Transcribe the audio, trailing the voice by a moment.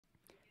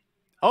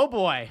Oh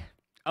boy.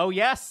 Oh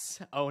yes.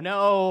 Oh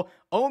no.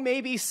 Oh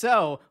maybe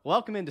so.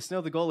 Welcome into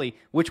Snow the Goalie,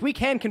 which we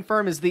can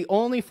confirm is the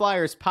only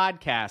Flyers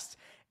podcast.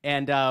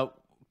 And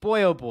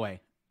boy, oh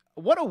boy,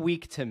 what a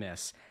week to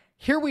miss.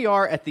 Here we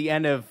are at the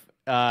end of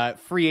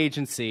free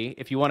agency,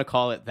 if you want to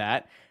call it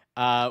that.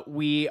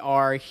 We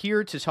are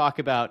here to talk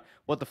about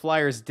what the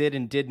Flyers did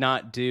and did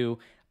not do.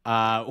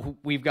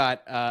 We've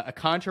got a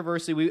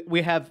controversy.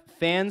 We have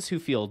fans who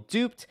feel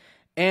duped,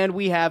 and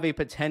we have a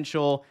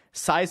potential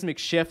seismic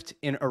shift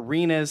in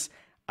arenas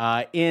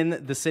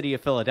in the city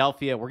of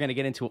Philadelphia. We're going to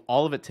get into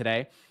all of it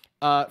today.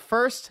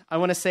 First, I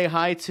want to say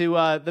hi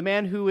to the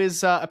man who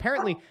is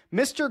apparently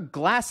Mr.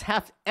 Glass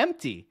Half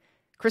Empty,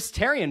 Chris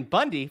Terrian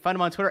Bundy. Find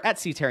him on Twitter at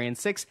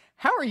CTerrian6.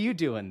 How are you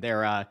doing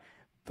there?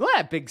 Look at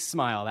that big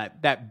smile,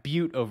 that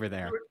butte over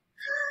there.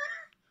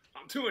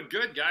 I'm doing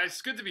good, guys.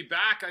 It's good to be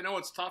back. I know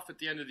it's tough at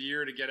the end of the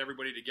year to get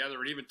everybody together,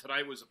 and even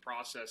tonight was a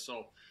process.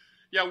 So,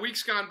 yeah,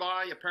 weeks gone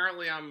by.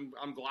 Apparently, I'm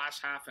glass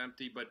half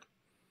empty, but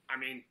I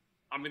mean,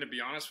 I'm going to be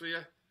honest with you.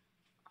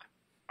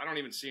 I don't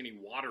even see any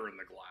water in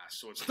the glass,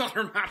 so it's not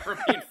a matter of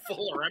being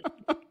full or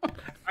empty.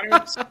 I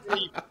don't see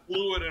any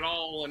fluid at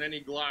all in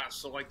any glass,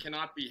 so I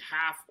cannot be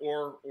half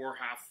or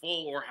half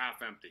full or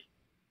half empty.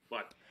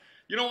 But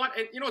you know what?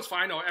 And you know it's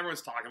fine. I know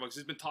everyone's talking about because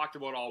it's been talked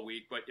about all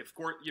week. But of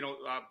course,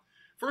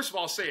 first of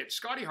all, I'll say it.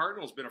 Scotty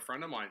Hartnell's been a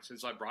friend of mine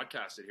since I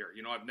broadcasted here.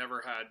 You know, I've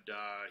never had.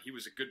 He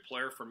was a good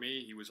player for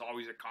me. He was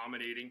always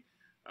accommodating.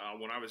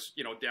 When I was,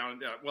 down,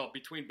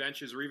 between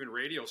benches or even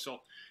radio. So,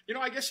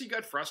 I guess he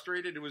got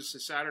frustrated. It was a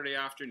Saturday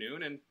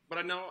afternoon. But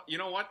I know, you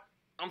know what?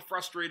 I'm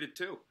frustrated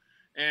too.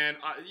 And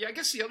I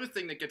guess the other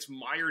thing that gets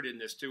mired in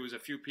this too is a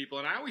few people,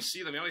 and I always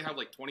see them. They only have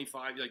like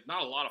 25,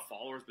 not a lot of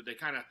followers, but they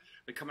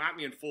come at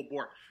me in full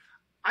bore.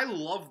 I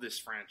love this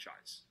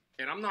franchise,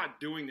 and I'm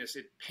not doing this.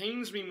 It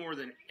pains me more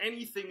than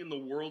anything in the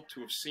world to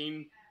have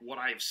seen what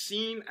I've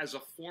seen as a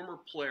former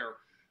player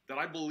that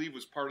I believe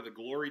was part of the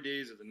glory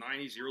days of the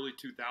 90s, the early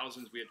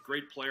 2000s. We had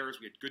great players.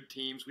 We had good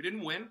teams. We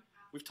didn't win.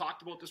 We've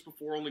talked about this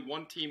before. Only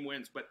one team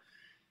wins. But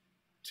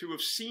to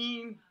have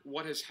seen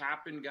what has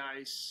happened,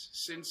 guys,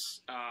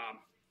 since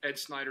Ed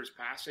Snyder's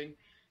passing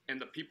and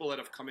the people that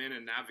have come in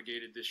and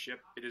navigated this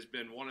ship, it has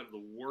been one of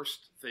the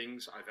worst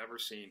things I've ever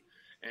seen.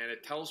 And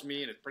it tells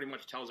me, and it pretty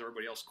much tells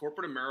everybody else,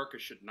 corporate America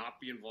should not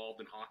be involved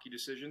in hockey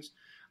decisions.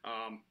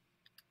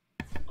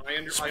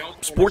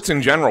 Sports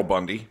in general,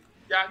 Bundy.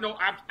 Yeah, no,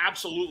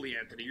 absolutely,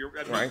 Anthony. You're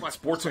right.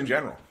 Sports in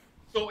general.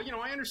 So,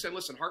 I understand.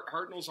 Listen,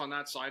 Hartnell's on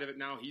that side of it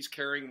now. He's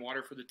carrying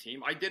water for the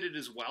team. I did it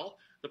as well.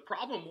 The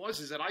problem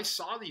is that I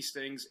saw these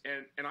things,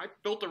 and I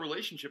built a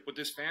relationship with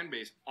this fan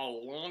base a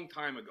long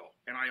time ago.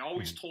 And I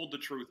always told the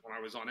truth when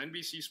I was on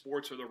NBC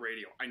Sports or the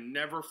radio. I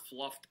never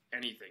fluffed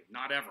anything,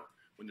 not ever.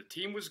 When the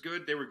team was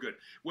good, they were good.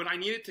 When I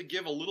needed to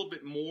give a little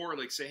bit more,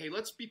 like say, hey,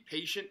 let's be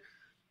patient.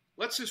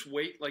 Let's just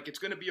wait. Like, it's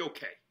going to be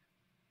okay.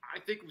 I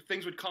think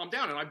things would calm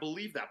down, and I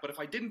believe that. But if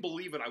I didn't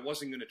believe it, I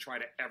wasn't going to try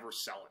to ever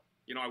sell it.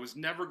 I was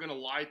never going to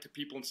lie to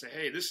people and say,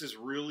 hey, this is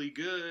really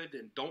good,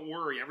 and don't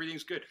worry,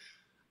 everything's good.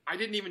 I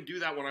didn't even do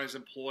that when I was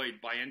employed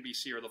by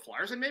NBC or the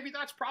Flyers, and maybe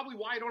that's probably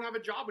why I don't have a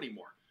job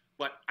anymore.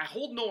 But I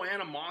hold no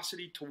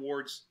animosity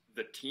towards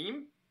the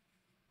team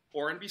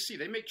or NBC.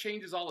 They make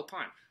changes all the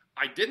time.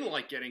 I didn't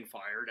like getting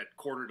fired at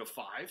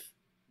 4:45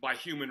 by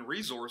human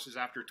resources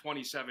after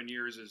 27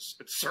 years as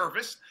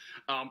service.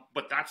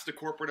 But that's the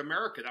corporate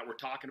America that we're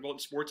talking about in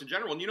sports in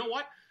general. And you know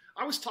what?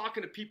 I was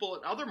talking to people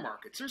in other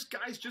markets. There's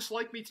guys just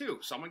like me too.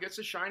 Someone gets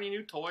a shiny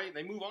new toy and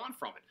they move on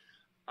from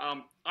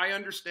it. I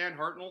understand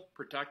Hartnell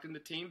protecting the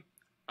team.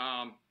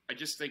 I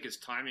just think his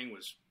timing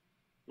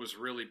was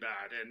really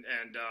bad.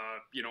 And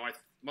I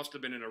must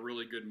have been in a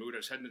really good mood. I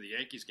was heading to the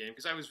Yankees game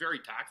because I was very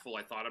tactful,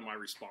 I thought, in my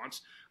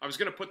response. I was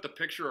going to put the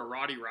picture of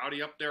Roddy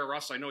Rowdy up there.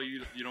 Russ, I know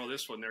you know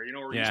this one there.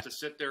 Where he used to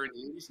sit there in the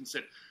 80s and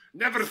said,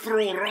 never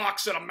throw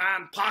rocks at a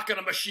man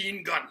pocketing a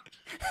machine gun.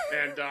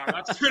 And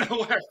that's kind of the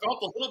way I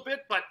felt a little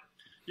bit. But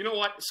you know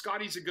what?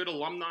 Scotty's a good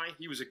alumni.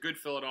 He was a good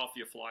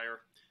Philadelphia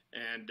Flyer.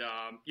 And,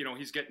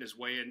 he's getting his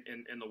way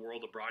in the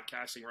world of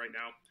broadcasting right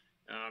now.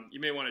 You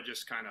may want to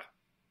just kind of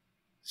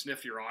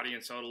sniff your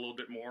audience out a little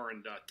bit more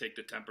and take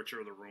the temperature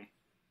of the room.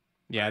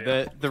 Yeah,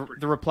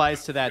 the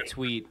replies to that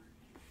tweet,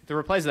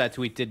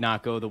 did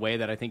not go the way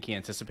that I think he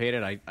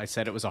anticipated. I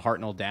said it was a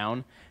Hartnell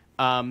down,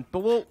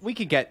 but we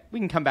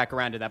can come back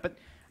around to that. But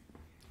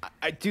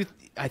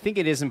I think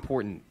it is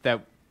important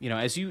that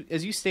as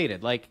you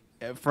stated, like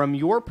from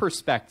your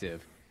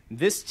perspective,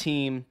 this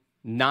team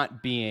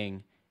not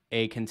being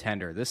a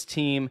contender, this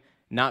team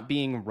not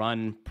being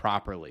run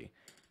properly,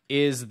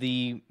 is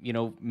the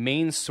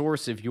main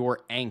source of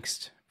your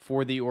angst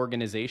for the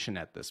organization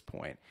at this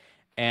point.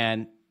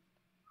 And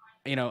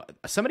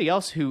somebody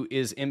else who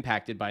is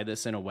impacted by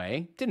this in a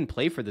way, didn't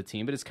play for the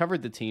team, but has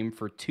covered the team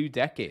for 2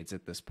 decades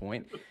at this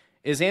point,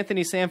 is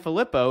Anthony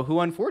Sanfilippo, who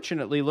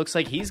unfortunately looks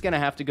like he's going to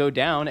have to go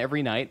down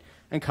every night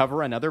and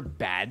cover another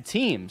bad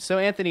team. So,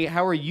 Anthony,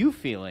 how are you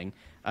feeling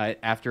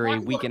after a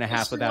week and a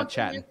half without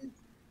chatting?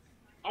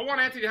 I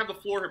want Anthony to have the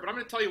floor here, but I'm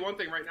going to tell you one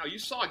thing right now. You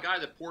saw a guy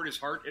that poured his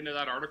heart into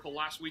that article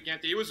last week,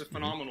 Anthony. It was a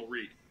phenomenal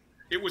read.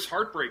 It was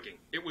heartbreaking.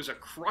 It was a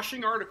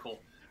crushing article.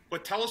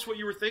 But tell us what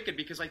you were thinking,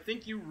 because I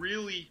think you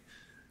really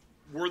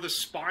were the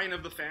spine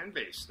of the fan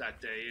base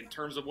that day in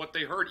terms of what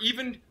they heard.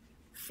 Even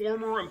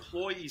former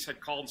employees had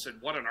called and said,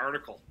 "What an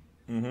article."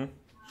 Mm-hmm.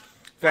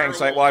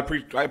 Thanks. I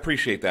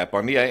appreciate that,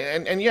 Bundy.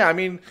 And yeah, I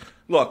mean,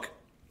 look,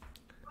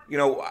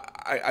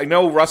 I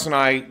know Russ and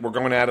I were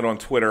going at it on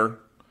Twitter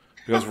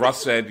because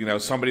Russ said,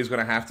 somebody's going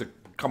to have to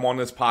come on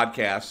this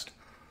podcast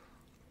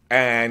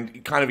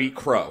and kind of eat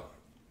crow.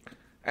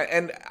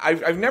 And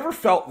I've never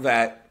felt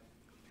that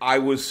I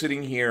was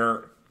sitting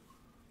here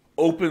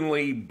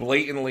openly,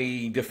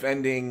 blatantly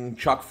defending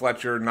Chuck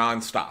Fletcher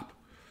nonstop.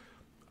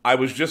 I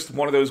was just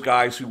one of those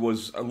guys who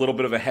was a little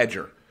bit of a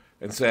hedger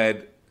and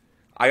said,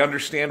 I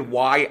understand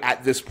why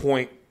at this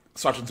point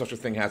such and such a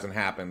thing hasn't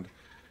happened.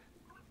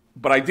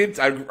 But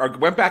I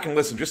went back and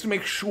listened just to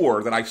make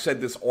sure that I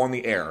said this on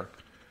the air.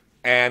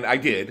 And I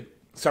did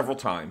several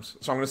times.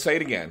 So I'm going to say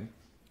it again.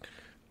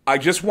 I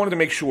just wanted to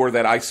make sure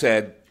that I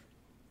said,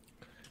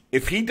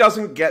 if he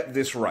doesn't get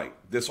this right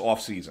this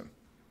offseason,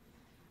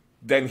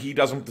 then he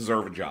doesn't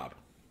deserve a job.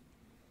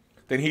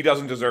 Then he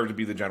doesn't deserve to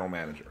be the general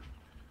manager.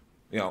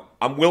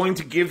 I'm willing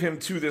to give him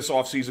to this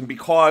offseason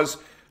because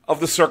of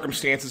the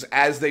circumstances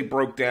as they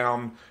broke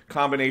down,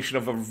 combination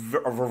of a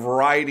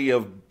variety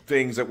of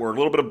things that were a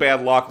little bit of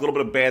bad luck, a little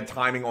bit of bad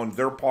timing on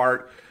their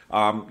part.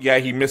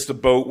 He missed a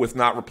boat with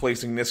not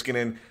replacing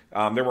Niskanen.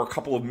 There were a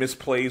couple of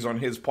misplays on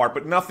his part,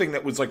 but nothing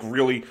that was like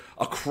really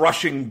a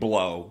crushing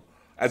blow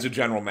as a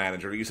general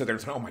manager. You sat there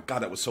and said, oh my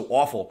God, that was so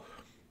awful.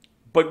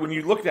 But when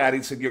you looked at it,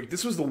 you said,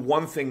 this was the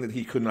one thing that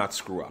he could not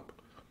screw up.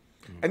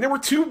 And there were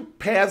two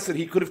paths that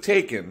he could have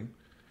taken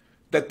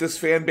that this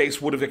fan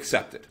base would have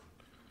accepted.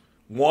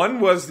 One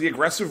was the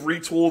aggressive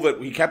retool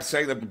that he kept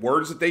saying, the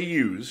words that they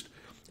used,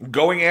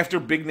 going after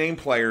big-name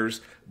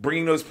players,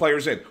 bringing those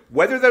players in.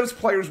 Whether those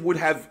players would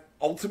have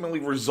ultimately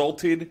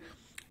resulted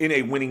in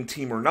a winning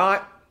team or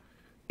not,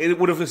 it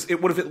would have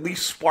at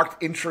least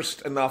sparked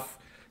interest enough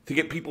to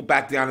get people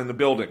back down in the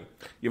building.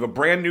 You have a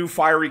brand-new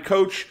fiery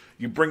coach.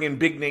 You bring in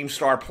big-name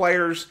star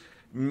players.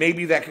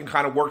 Maybe that can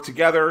kind of work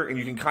together, and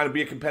you can kind of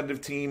be a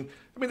competitive team.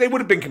 I mean, they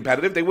would have been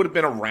competitive. They would have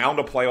been around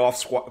a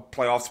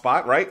playoff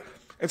spot, right?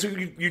 And so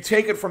you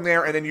take it from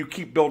there, and then you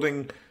keep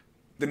building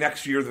the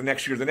next year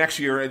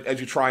as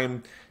you try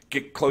and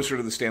get closer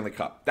to the Stanley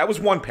Cup. That was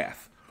one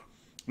path.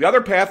 The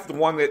other path, the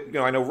one that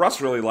I know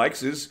Russ really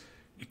likes, is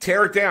you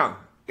tear it down.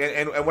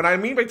 And what I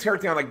mean by tear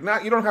it down,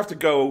 you don't have to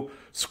go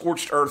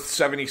scorched earth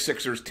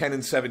 76ers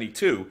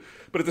 10-72,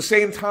 but at the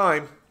same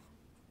time,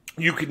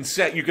 you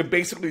can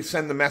basically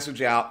send the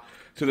message out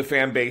to the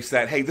fan base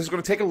that, hey, this is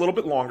going to take a little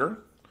bit longer,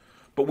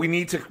 but we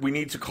need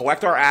to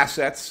collect our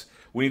assets.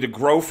 We need to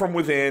grow from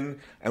within,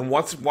 and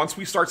once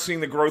we start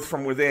seeing the growth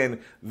from within,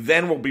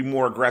 then we'll be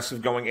more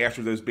aggressive going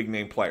after those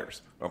big-name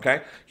players,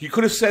 okay? He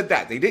could have said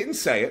that. They didn't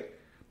say it,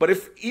 but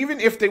even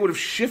if they would have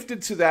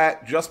shifted to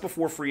that just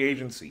before free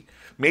agency,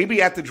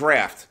 maybe at the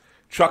draft,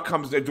 Chuck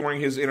comes there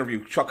during his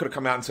interview, Chuck could have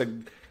come out and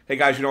said, hey,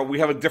 guys, we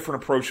have a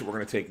different approach that we're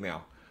going to take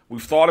now.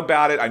 We've thought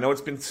about it. I know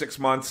it's been 6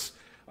 months,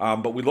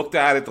 but we looked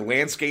at it. The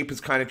landscape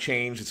has kind of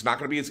changed. It's not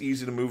going to be as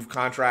easy to move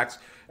contracts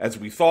as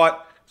we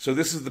thought, so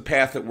this is the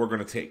path that we're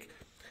going to take.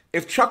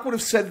 If Chuck would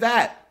have said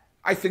that,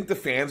 I think the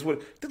fans they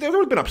would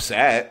have been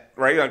upset,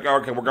 right? Like,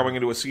 okay, we're going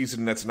into a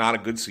season that's not a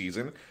good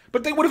season.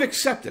 But they would have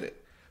accepted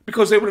it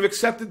because they would have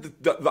accepted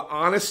the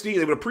honesty. They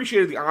would have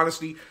appreciated the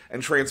honesty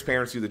and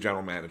transparency of the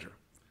general manager.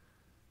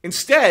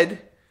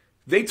 Instead,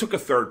 they took a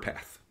third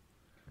path.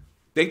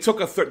 They took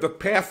the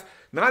path,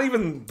 not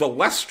even the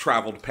less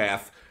traveled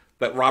path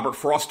that Robert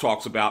Frost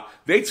talks about.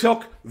 They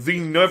took the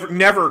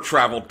never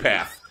traveled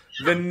path.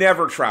 The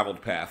never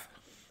traveled path.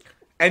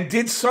 And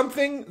did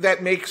something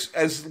that makes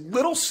as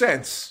little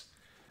sense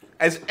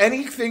as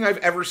anything I've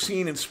ever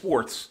seen in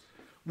sports,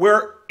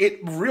 where it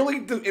really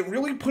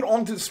put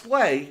on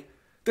display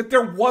that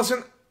there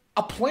wasn't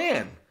a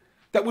plan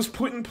that was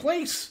put in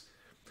place.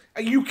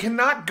 You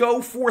cannot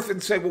go forth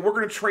and say, well, we're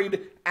going to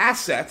trade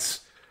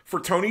assets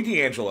for Tony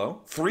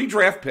DeAngelo, 3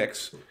 draft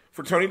picks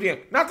for Tony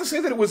DeAngelo. Not to say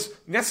that it was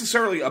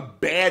necessarily a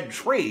bad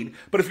trade,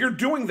 but if you're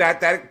doing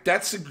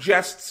that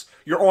suggests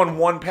you're on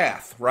one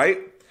path, right?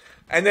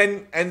 And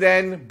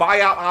then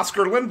buy out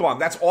Oscar Lindblom.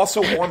 That's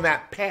also on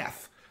that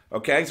path.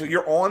 Okay? So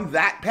you're on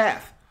that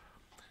path.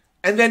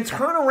 And then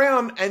turn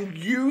around and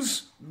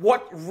use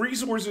what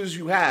resources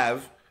you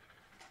have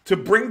to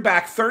bring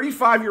back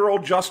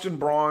 35-year-old Justin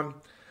Braun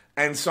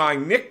and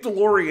sign Nick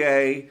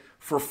Delorier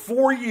for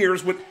 4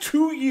 years with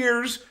 2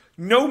 years,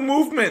 no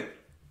movement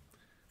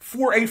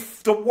for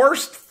the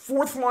worst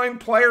fourth-line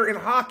player in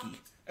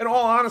hockey, in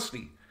all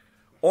honesty,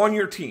 on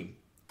your team.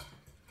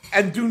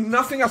 And do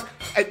nothing else.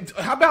 And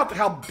how about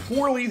how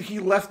poorly he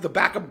left the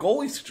backup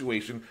goalie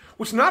situation,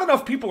 which not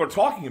enough people are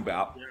talking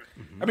about?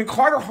 I mean,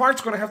 Carter Hart's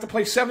going to have to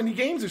play 70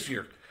 games this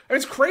year. I mean,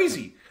 it's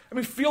crazy. I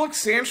mean,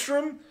 Felix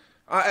Sandstrom,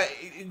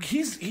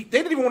 they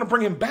didn't even want to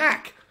bring him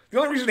back. The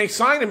only reason they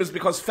signed him is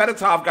because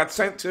Fedotov got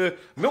sent to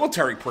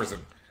military prison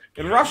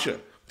in Russia.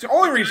 It's the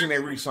only reason they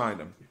re-signed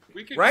him.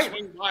 We could right?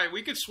 swing by.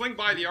 We could swing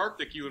by the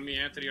Arctic, you and me,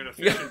 Anthony, on a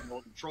fishing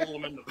boat and troll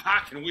them in the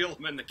back and wheel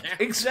them in the camp.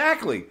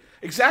 Exactly.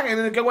 And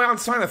then go out and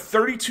sign a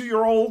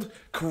 32-year-old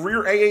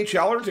career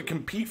AHLer to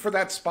compete for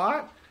that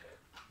spot.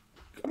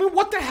 I mean,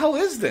 what the hell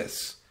is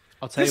this?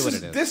 I'll tell you what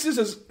it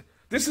is.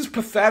 This is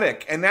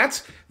pathetic, and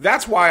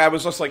that's why I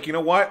was just like, you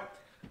know what?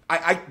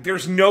 There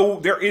is no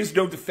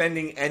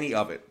defending any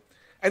of it,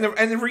 and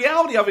the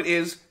reality of it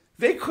is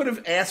they could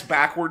have ass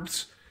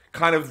backwards,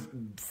 kind of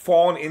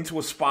fallen into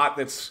a spot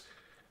that's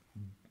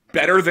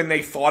better than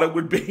they thought it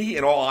would be,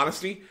 in all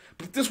honesty.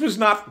 But this was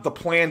not the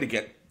plan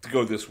to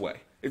go this way.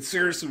 It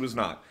seriously was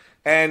not.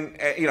 And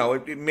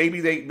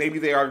maybe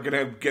they are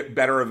going to get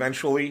better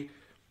eventually.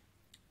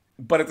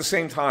 But at the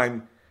same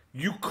time,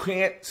 you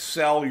can't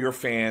sell your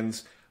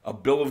fans a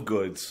bill of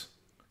goods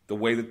the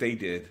way that they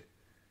did.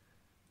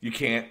 You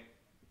can't.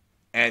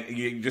 And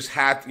you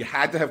had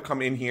to have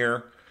come in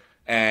here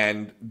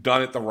and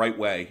done it the right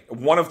way.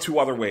 One of two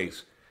other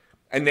ways.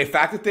 And the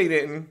fact that they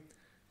didn't,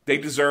 they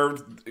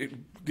deserved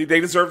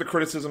the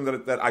criticism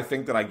that I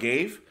think that I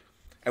gave.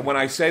 And when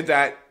I said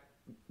that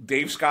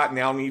Dave Scott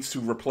now needs to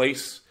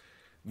replace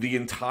the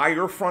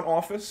entire front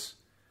office,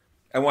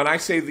 and when I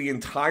say the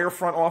entire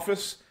front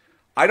office,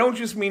 I don't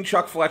just mean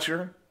Chuck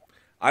Fletcher.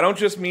 I don't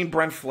just mean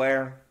Brent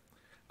Flair.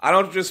 I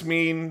don't just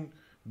mean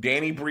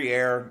Danny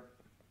Briere.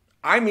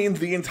 I mean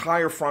the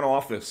entire front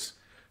office.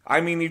 I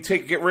mean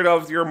get rid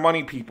of your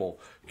money people.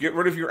 Get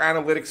rid of your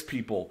analytics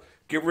people.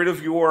 Get rid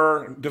of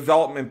your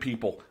development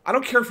people. I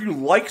don't care if you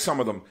like some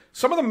of them.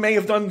 Some of them may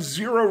have done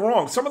zero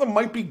wrong. Some of them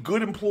might be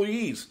good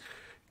employees.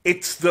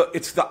 It's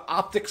the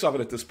optics of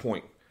it at this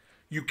point.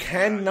 You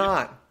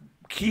cannot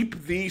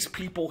keep these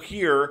people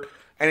here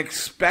and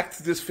expect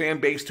this fan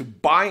base to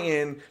buy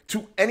in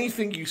to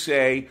anything you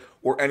say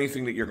or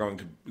anything that you're going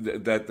to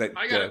that they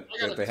have.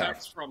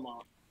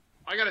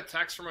 I got a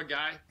text from a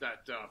guy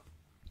that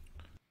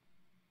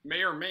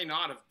may or may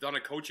not have done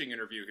a coaching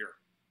interview here,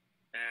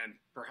 and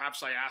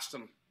perhaps I asked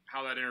him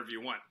how that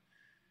interview went.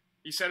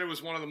 He said it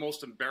was one of the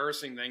most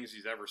embarrassing things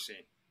he's ever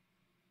seen.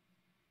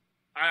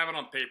 I have it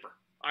on paper.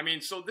 I mean,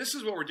 so this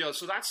is what we're dealing with.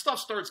 So that stuff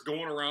starts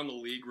going around the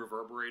league,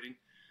 reverberating.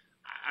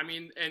 I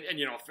mean, and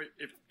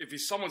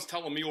if someone's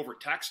telling me over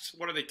text,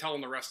 what are they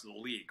telling the rest of the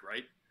league,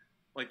 right?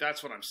 Like,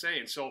 that's what I'm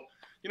saying. So,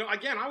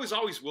 again, I was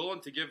always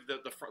willing to give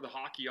the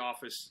hockey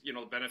office, the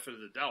benefit of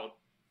the doubt.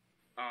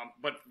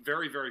 But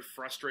very, very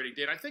frustrating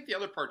day. And I think the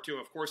other part, too,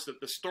 of course,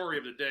 the story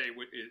of the day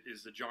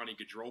is the Johnny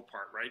Gaudreau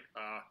part, right?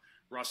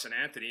 Russ and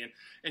Anthony.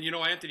 And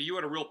Anthony, you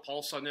had a real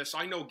pulse on this.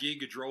 I know Guy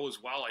Gaudreau as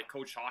well. I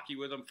coached hockey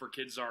with him for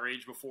kids our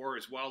age before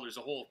as well. There's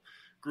a whole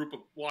group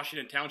of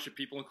Washington Township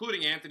people,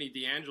 including Anthony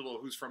D'Angelo,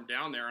 who's from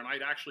down there. And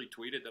I'd actually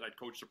tweeted that I'd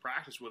coached a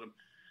practice with him.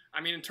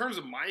 I mean, in terms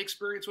of my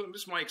experience with him,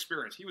 this is my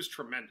experience. He was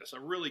tremendous. A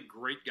really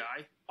great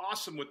guy.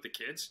 Awesome with the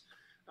kids.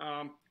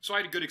 So I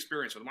had a good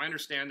experience with him. I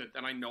understand that,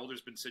 and I know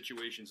there's been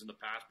situations in the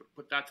past, but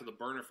put that to the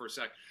burner for a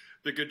sec.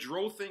 The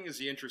Gaudreau thing is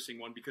the interesting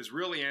one because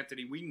really,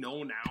 Anthony, we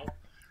know now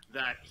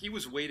that he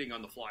was waiting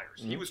on the Flyers.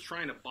 Mm-hmm. He was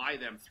trying to buy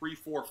them 3,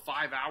 4,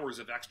 5 hours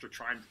of extra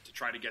time to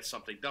try to get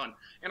something done.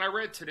 And I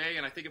read today,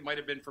 and I think it might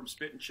have been from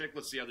Spit and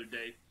Chicklets the other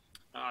day,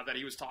 that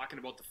he was talking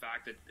about the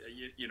fact that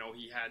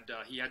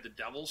he had the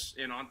Devils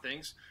in on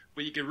things,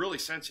 but you could really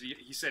sense it.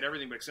 He said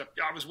everything but except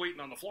I was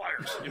waiting on the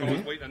Flyers. I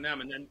was waiting on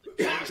them, and then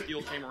this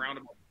deal came around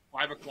about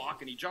 5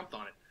 o'clock, and he jumped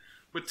on it.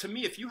 But to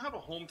me, if you have a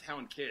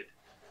hometown kid,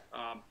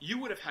 you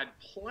would have had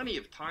plenty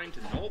of time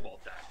to know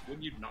about that.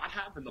 Wouldn't you not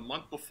have in the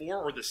month before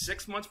or the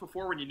 6 months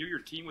before when you knew your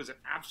team was an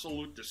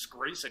absolute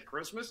disgrace at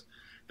Christmas?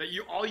 That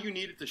all you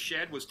needed to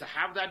shed was to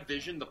have that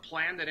vision, the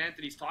plan that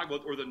Anthony's talking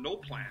about, or the no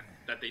plan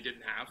that they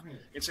didn't have,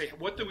 and say,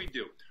 what do we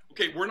do?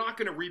 Okay, we're not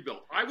going to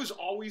rebuild. I was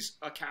always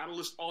a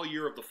catalyst all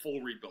year of the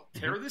full rebuild.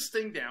 Tear this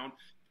thing down,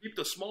 keep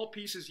the small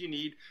pieces you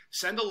need,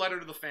 send a letter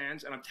to the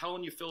fans, and I'm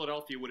telling you,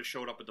 Philadelphia would have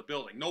showed up at the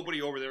building.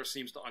 Nobody over there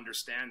seems to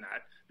understand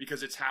that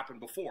because it's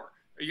happened before.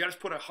 You got to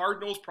put a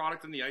hard-nosed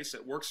product on the ice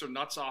that works their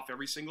nuts off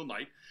every single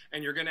night,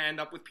 and you're going to end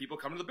up with people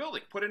coming to the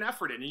building. Put an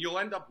effort in, and you'll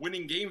end up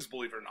winning games,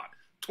 believe it or not.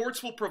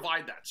 Torts will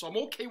provide that. So I'm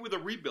okay with a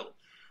rebuild.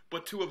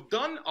 But to have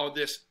done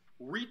this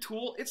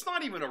retool, it's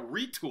not even a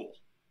retool.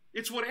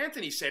 It's what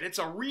Anthony said. It's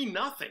a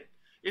re-nothing.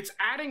 It's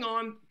adding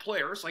on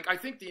players. Like, I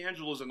think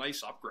D'Angelo is a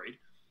nice upgrade,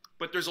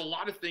 but there's a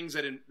lot of things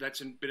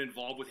that's been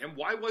involved with him.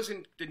 Why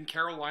didn't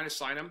Carolina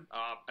sign him?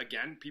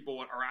 Again, people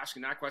are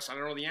asking that question. I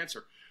don't know the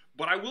answer.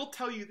 But I will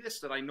tell you this,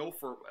 that I know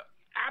for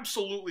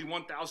absolutely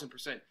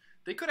 1,000%.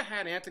 They could have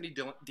had Anthony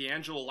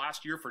D'Angelo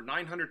last year for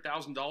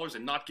 $900,000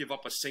 and not give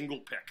up a single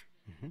pick.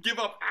 Mm-hmm. Give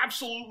up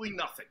absolutely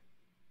nothing.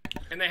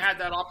 And they had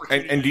that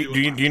opportunity. And do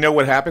you know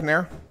what happened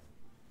there?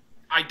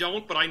 I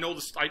don't, but I know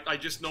I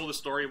just know the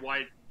story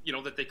why,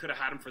 that they could have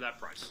had him for that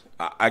price.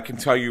 I can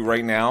tell you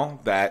right now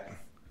that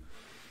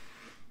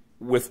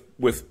with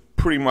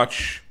pretty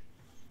much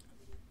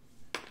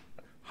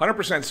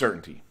 100%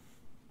 certainty,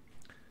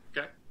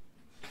 okay,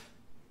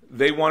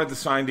 they wanted to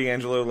sign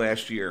D'Angelo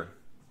last year,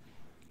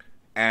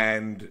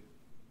 and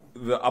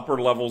the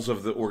upper levels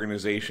of the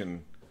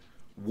organization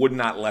would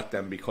not let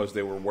them because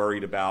they were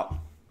worried about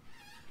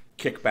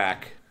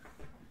kickback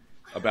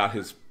about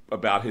his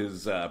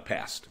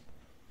past.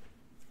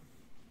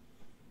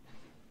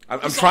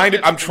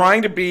 I'm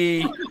trying to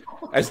be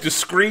as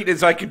discreet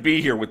as I could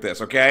be here with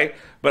this, okay?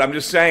 But I'm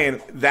just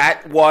saying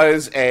that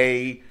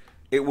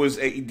it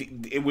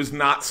was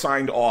not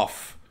signed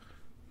off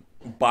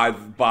by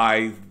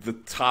the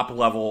top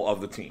level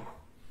of the team.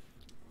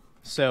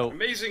 So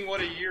amazing what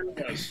a year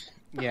does.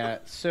 Yeah.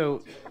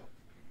 So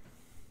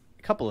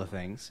a couple of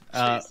things.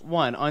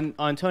 One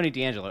on Tony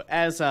DeAngelo,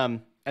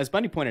 as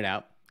Bundy pointed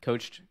out,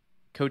 coached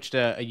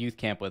a youth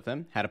camp with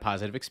him, had a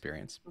positive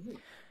experience. Mm-hmm.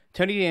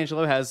 Tony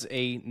DeAngelo has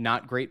a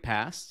not great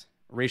past,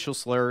 racial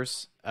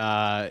slurs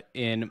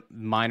in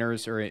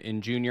minors or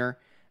in junior,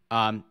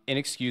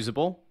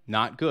 inexcusable,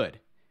 not good.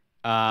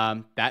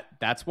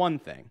 That's one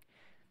thing.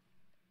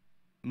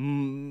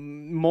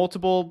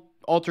 Multiple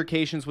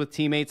altercations with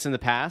teammates in the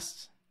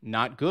past,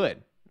 not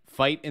good.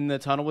 Fight in the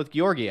tunnel with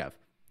Georgiev,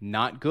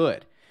 not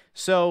good.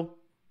 So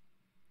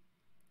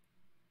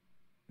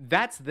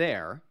that's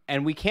there,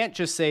 and we can't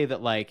just say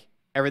that like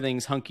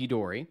everything's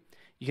hunky-dory.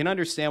 You can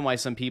understand why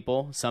some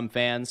people, some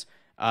fans,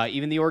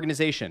 even the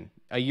organization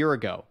a year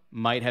ago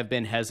might have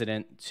been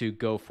hesitant to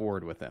go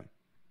forward with him.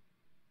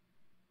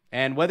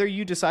 And whether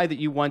you decide that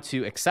you want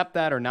to accept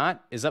that or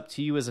not is up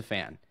to you as a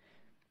fan.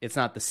 It's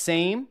not the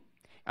same.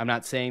 I'm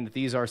not saying that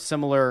these are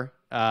similar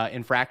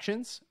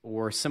infractions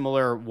or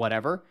similar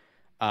whatever.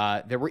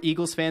 There were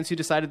Eagles fans who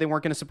decided they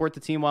weren't going to support the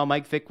team while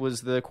Mike Vick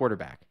was the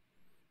quarterback.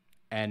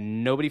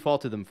 And nobody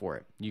faulted them for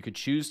it. You could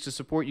choose to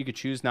support, you could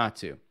choose not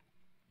to.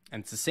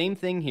 And it's the same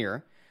thing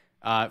here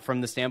from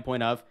the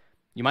standpoint of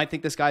you might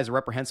think this guy's a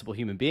reprehensible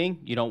human being.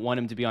 You don't want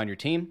him to be on your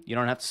team. You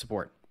don't have to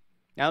support.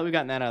 Now that we've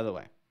gotten that out of the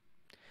way.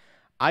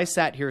 I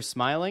sat here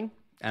smiling,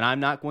 and I'm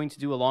not going to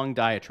do a long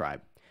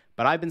diatribe,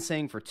 but I've been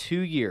saying for 2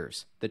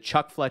 years that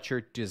Chuck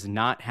Fletcher does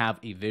not have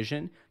a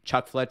vision.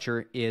 Chuck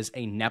Fletcher is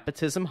a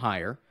nepotism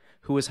hire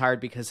who was hired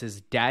because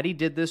his daddy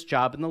did this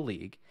job in the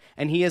league,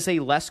 and he is a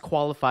less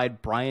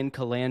qualified Brian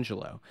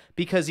Colangelo.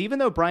 Because even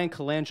though Brian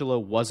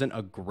Colangelo wasn't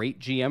a great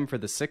GM for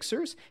the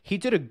Sixers, he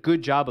did a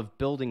good job of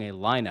building a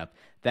lineup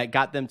that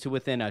got them to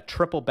within a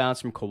triple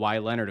bounce from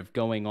Kawhi Leonard of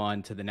going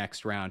on to the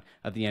next round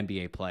of the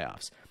NBA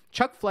playoffs.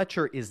 Chuck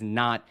Fletcher is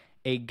not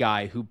a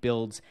guy who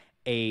builds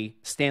a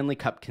Stanley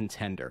Cup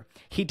contender.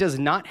 He does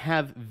not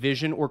have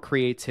vision or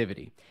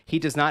creativity. He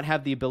does not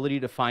have the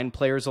ability to find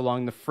players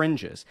along the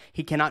fringes.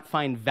 He cannot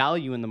find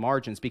value in the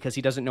margins because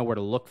he doesn't know where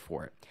to look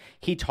for it.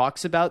 He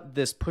talks about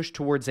this push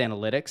towards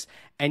analytics,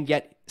 and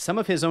yet some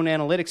of his own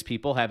analytics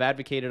people have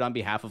advocated on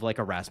behalf of like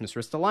Erasmus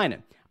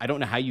Ristolainen. I don't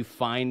know how you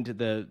find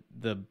the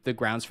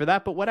grounds for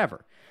that, but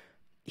whatever.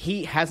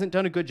 He hasn't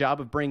done a good job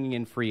of bringing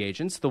in free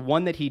agents. The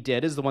one that he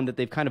did is the one that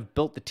they've kind of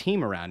built the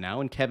team around now,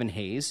 and Kevin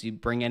Hayes. You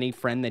bring any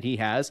friend that he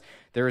has.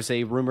 There is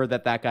a rumor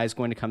that guy's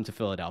going to come to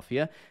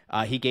Philadelphia.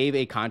 He gave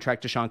a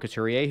contract to Sean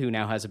Couturier, who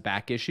now has a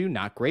back issue.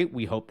 Not great.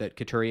 We hope that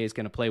Couturier is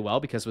going to play well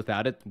because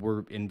without it,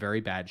 we're in very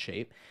bad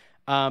shape.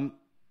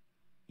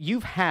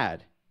 You've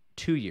had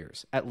 2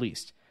 years, at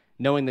least,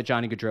 knowing that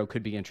Johnny Gaudreau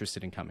could be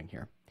interested in coming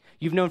here.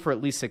 You've known for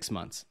at least 6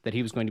 months that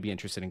he was going to be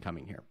interested in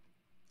coming here.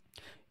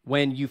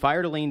 When you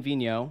fired Alain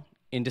Vigneault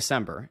in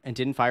December and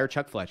didn't fire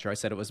Chuck Fletcher, I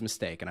said it was a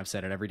mistake, and I've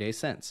said it every day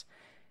since.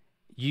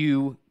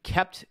 You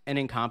kept an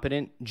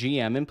incompetent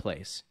GM in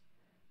place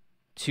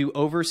to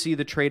oversee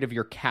the trade of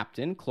your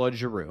captain, Claude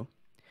Giroux.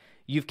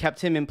 You've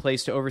kept him in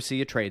place to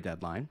oversee a trade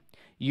deadline.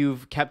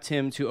 You've kept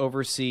him to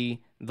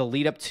oversee the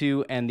lead up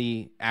to and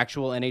the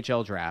actual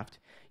NHL draft.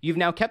 You've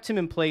now kept him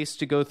in place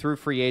to go through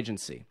free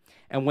agency.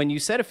 And when you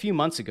said a few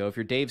months ago, if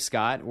you're Dave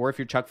Scott or if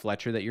you're Chuck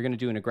Fletcher, that you're going to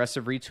do an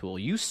aggressive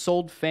retool, you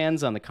sold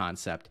fans on the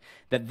concept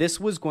that this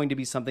was going to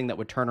be something that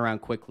would turn around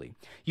quickly.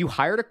 You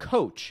hired a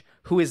coach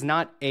who is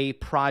not a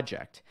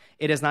project.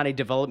 It is not a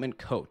development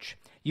coach.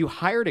 You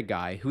hired a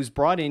guy who's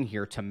brought in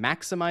here to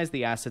maximize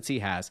the assets he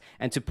has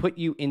and to put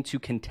you into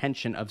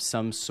contention of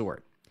some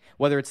sort,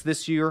 whether it's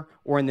this year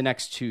or in the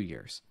next 2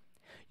 years.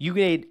 You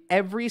made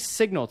every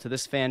signal to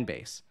this fan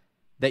base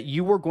that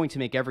you were going to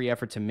make every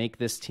effort to make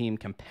this team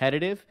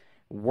competitive,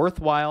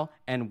 worthwhile,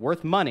 and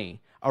worth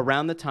money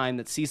around the time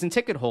that season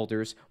ticket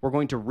holders were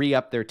going to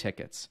re-up their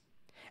tickets.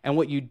 And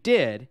what you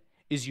did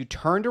is you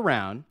turned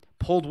around,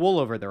 pulled wool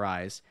over their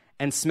eyes,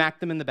 and smacked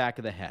them in the back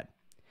of the head.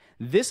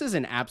 This is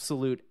an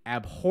absolute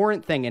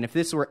abhorrent thing, and if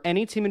this were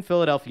any team in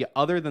Philadelphia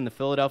other than the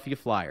Philadelphia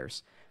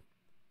Flyers,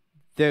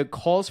 the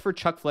calls for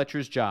Chuck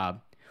Fletcher's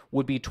job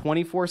would be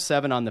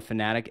 24/7 on The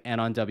Fanatic and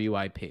on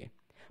WIP.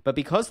 But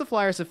because the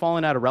Flyers have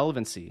fallen out of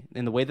relevancy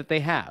in the way that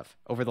they have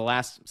over the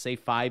last, say,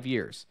 5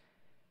 years,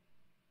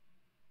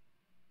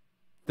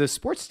 the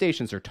sports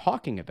stations are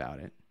talking about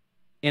it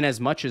in as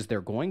much as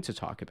they're going to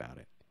talk about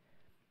it.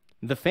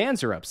 The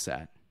fans are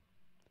upset.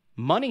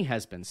 Money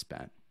has been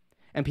spent,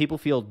 and people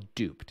feel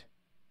duped.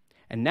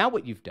 And now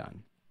what you've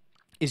done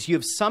is you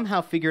have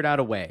somehow figured out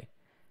a way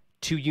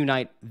to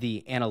unite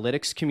the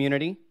analytics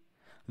community,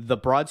 the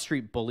Broad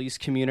Street Bullies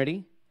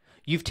community.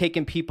 You've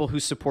taken people who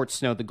support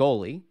Snow the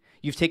goalie.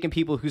 You've taken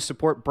people who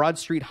support Broad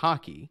Street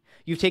hockey.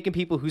 You've taken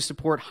people who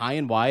support High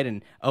and Wide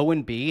and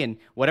O&B and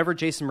whatever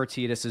Jason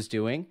Martinez is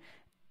doing,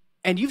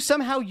 and you've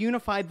somehow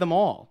unified them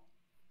all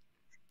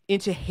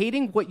into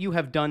hating what you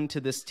have done to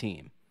this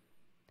team.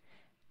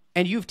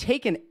 And you've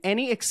taken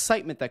any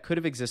excitement that could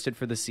have existed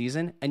for the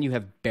season, and you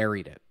have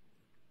buried it.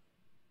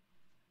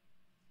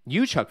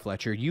 You, Chuck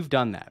Fletcher, you've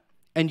done that.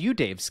 And you,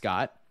 Dave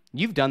Scott,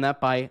 you've done that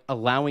by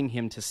allowing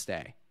him to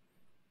stay.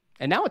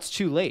 And now it's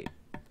too late.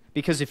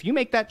 Because if you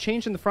make that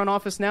change in the front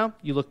office now,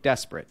 you look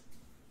desperate.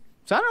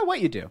 So I don't know what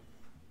you do.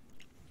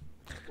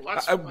 Well,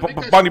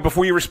 Bundy,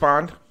 before you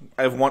respond,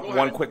 I have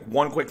one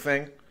quick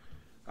thing.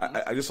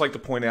 I just like to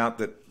point out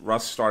that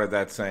Russ started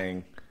that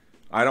saying,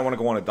 I don't want to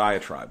go on a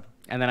diatribe.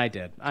 And then I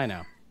did. I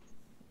know.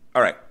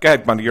 All right. Go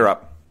ahead, Bundy. You're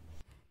up.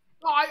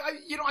 No,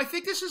 I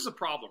think this is a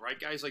problem, right,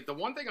 guys? Like the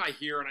one thing I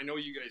hear, and I know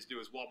you guys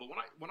do as well, but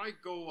when I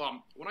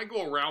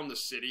go around the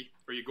city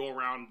or you go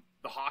around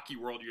the hockey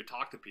world, you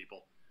talk to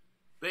people,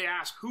 they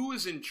ask who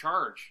is in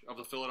charge of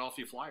the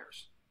Philadelphia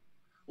Flyers.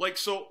 Like,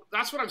 so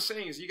that's what I'm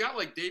saying is you got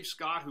like Dave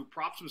Scott who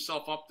props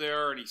himself up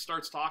there and he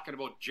starts talking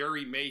about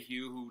Jerry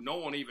Mayhew, who no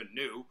one even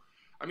knew.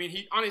 I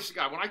mean, honestly,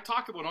 guy, when I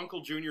talk about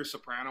Uncle Junior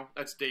Soprano,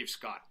 that's Dave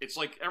Scott. It's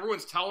like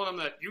everyone's telling him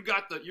that you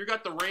got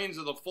the reins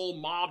of the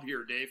full mob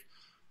here, Dave.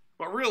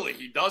 But really,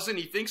 he doesn't.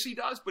 He thinks he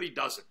does, but he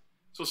doesn't.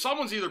 So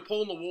someone's either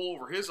pulling the wool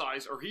over his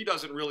eyes or he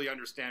doesn't really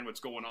understand what's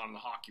going on in the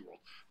hockey world.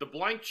 The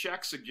blank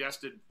check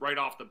suggested right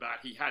off the bat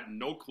he had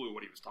no clue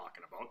what he was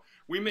talking about.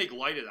 We make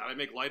light of that. I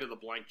make light of the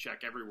blank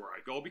check everywhere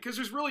I go because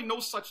there's really no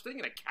such thing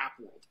in a cap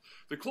world.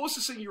 The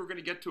closest thing you were going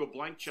to get to a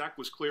blank check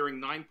was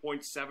clearing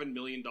 $9.7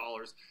 million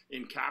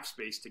in cap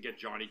space to get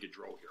Johnny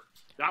Gaudreau here.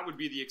 That would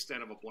be the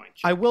extent of a blank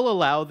check. I will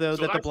allow, though,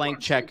 that the blank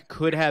check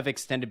could have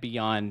extended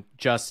beyond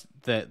just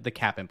the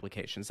cap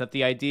implications. That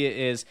the idea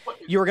is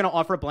you were going to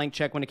offer a blank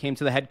check when it came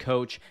to the head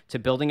coach, to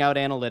building out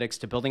analytics,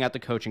 to building out the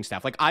coaching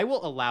staff. Like, I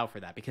will allow for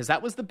that because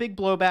that was the big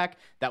blowback.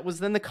 That was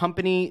then the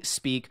company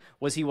speak,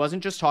 was he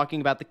wasn't just talking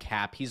about the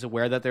cap. He's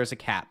aware that there's a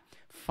cap.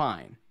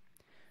 Fine.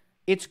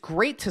 It's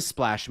great to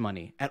splash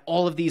money at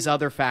all of these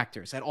other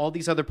factors, at all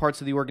these other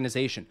parts of the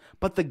organization.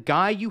 But the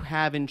guy you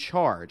have in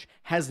charge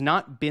has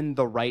not been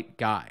the right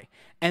guy.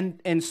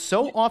 And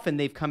so often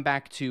they've come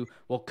back to,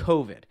 well,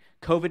 COVID.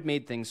 COVID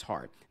made things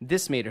hard.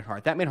 This made it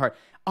hard. That made it hard.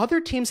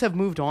 Other teams have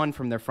moved on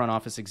from their front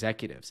office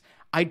executives.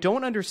 I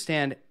don't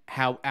understand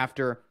how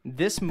after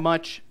this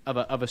much of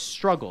a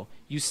struggle,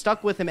 you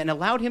stuck with him and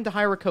allowed him to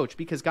hire a coach.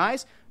 Because,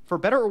 guys, for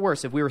better or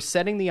worse, if we were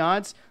setting the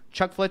odds,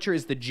 Chuck Fletcher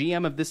is the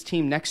GM of this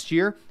team next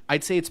year,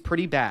 I'd say it's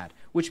pretty bad,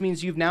 which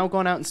means you've now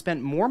gone out and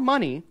spent more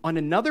money on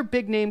another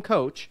big-name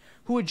coach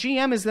who a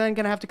GM is then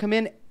going to have to come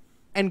in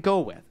and go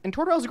with. And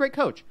Tortorella's a great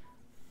coach.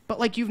 But,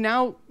 like, you've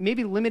now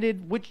maybe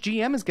limited which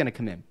GM is going to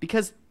come in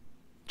because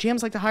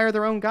GMs like to hire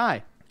their own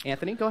guy.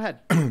 Anthony, go ahead.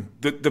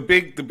 The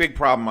big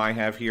problem I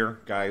have here,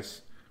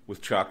 guys,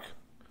 with Chuck,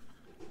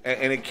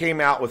 and it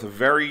came out with a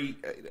very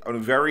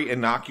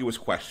innocuous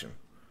question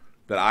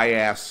that I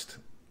asked.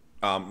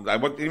 I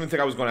didn't even think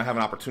I was going to have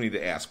an opportunity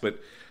to ask, but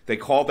they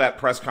called that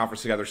press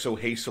conference together so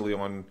hastily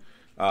on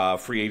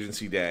free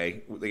agency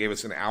day. They gave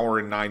us an hour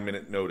and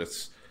 9-minute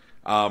notice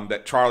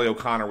that Charlie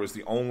O'Connor was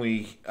the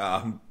only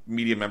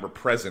media member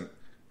present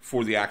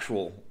for the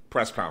actual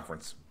press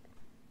conference.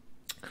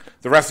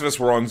 The rest of us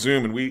were on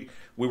Zoom, and we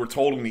were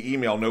told in the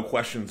email no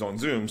questions on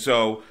Zoom,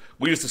 so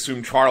we just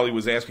assumed Charlie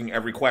was asking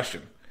every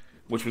question,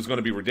 which was going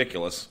to be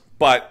ridiculous.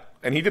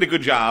 And he did a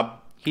good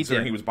job. He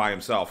was by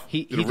himself.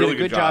 He did a really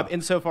good job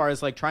insofar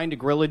as like trying to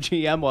grill a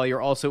GM while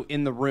you're also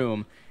in the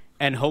room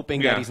and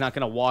hoping that he's not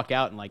going to walk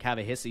out and like have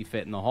a hissy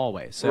fit in the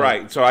hallway. So,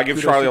 right. So I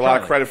give Charlie a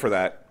lot of credit for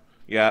that.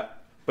 Yeah.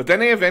 But then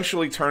they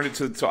eventually turned it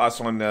to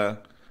us on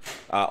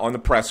the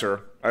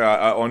presser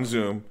on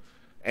Zoom,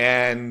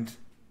 and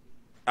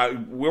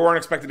we weren't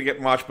expected to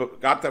get much, but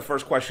got that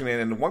first question in.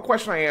 And the one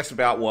question I asked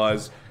about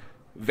was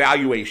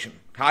valuation,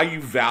 how you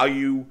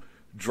value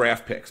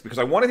draft picks, because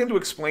I wanted him to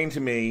explain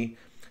to me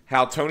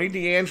how Tony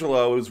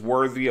DeAngelo is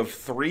worthy of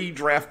 3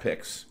 draft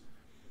picks,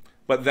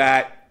 but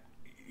that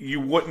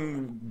you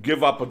wouldn't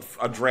give up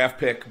a draft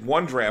pick,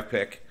 1 draft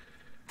pick,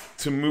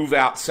 to move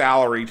out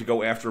salary to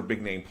go after a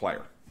big-name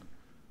player.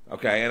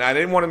 Okay, and I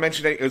didn't want to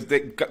mention it.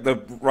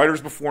 The writers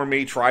before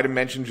me tried to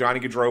mention Johnny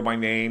Gaudreau by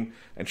name,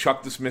 and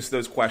Chuck dismissed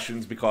those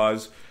questions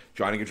because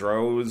Johnny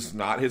Gaudreau is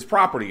not his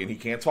property and he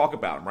can't talk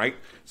about him, right?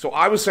 So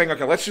I was saying,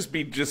 okay, let's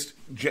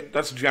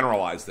let's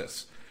generalize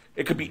this.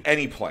 It could be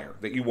any player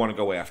that you want to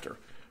go after.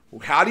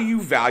 How do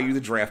you value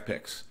the draft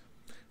picks?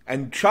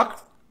 And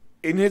Chuck,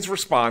 in his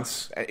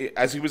response,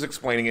 as he was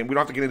explaining it, we don't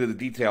have to get into the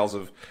details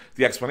of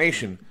the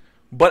explanation,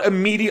 but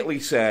immediately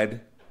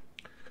said,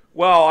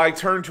 well, I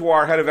turned to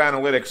our head of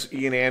analytics,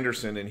 Ian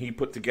Anderson, and he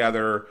put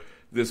together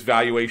this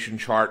valuation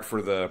chart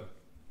for the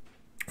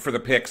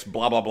picks,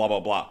 blah, blah, blah, blah,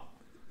 blah.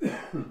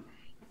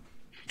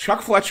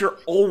 Chuck Fletcher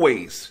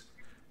always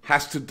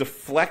has to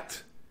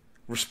deflect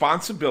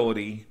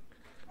responsibility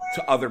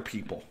to other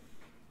people.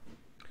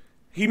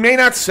 He may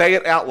not say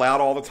it out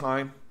loud all the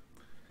time,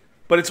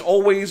 but it's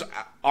always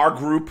our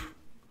group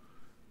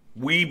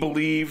we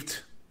believed.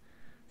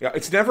 Yeah,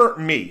 it's never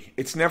me.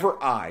 It's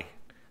never I.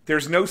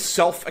 There's no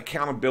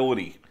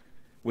self-accountability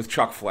with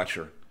Chuck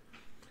Fletcher.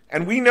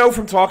 And we know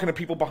from talking to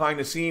people behind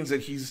the scenes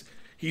that he's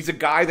a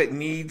guy that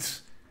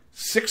needs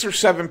 6 or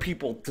 7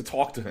 people to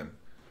talk to him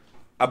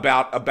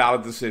about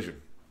a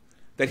decision.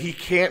 That he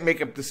can't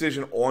make a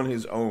decision on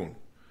his own.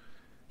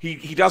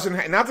 He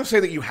doesn't, not to say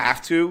that you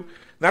have to,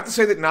 not to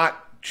say that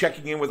not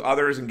checking in with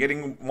others and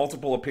getting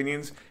multiple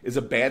opinions is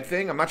a bad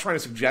thing. I'm not trying to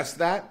suggest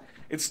that.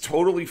 It's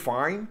totally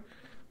fine.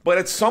 But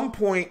at some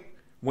point,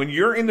 when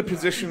you're in the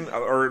position,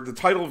 or the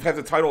title has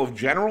the title of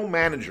general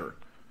manager,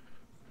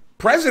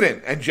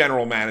 president and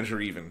general manager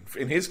even,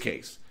 in his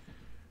case,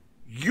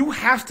 you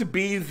have to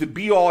be the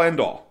be-all,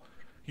 end-all.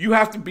 You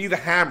have to be the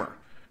hammer.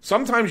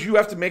 Sometimes you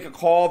have to make a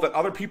call that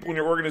other people in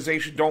your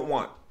organization don't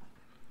want.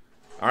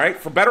 All right?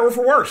 For better or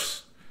for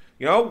worse.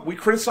 You know, we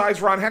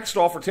criticized Ron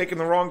Hextall for taking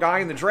the wrong guy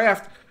in the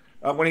draft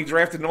when he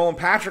drafted Nolan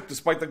Patrick,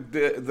 despite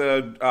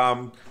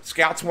the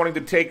scouts wanting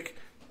to take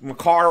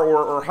McCarr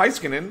or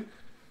Heiskanen.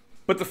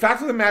 But the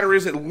fact of the matter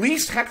is, at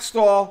least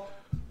Hextall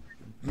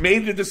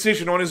made the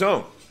decision on his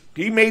own.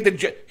 He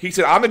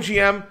said, I'm the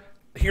GM.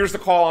 Here's the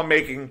call I'm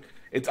making.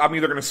 I'm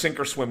either going to sink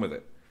or swim with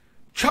it.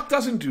 Chuck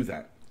doesn't do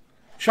that.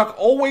 Chuck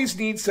always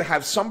needs to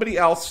have somebody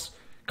else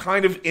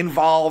kind of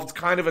involved,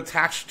 kind of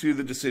attached to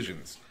the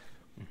decisions.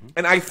 Mm-hmm.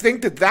 And I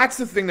think that that's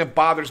the thing that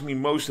bothers me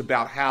most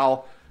about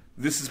how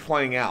this is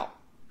playing out.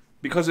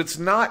 Because it's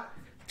not,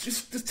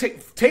 just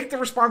take the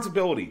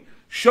responsibility,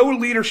 show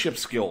leadership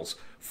skills,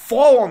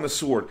 fall on the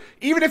sword.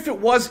 Even if it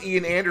was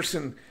Ian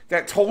Anderson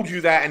that told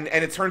you that and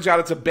it turns out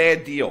it's a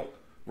bad deal,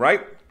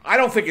 right? I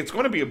don't think it's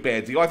going to be a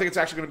bad deal. I think it's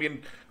actually going to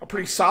be a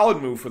pretty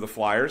solid move for the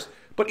Flyers.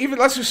 But even,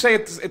 let's just say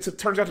it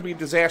turns out to be a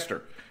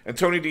disaster, and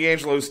Tony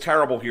DeAngelo is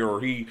terrible here,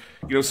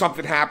 or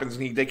something happens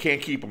and they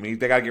can't keep him. They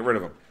got to get rid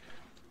of him.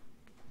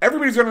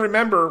 Everybody's going to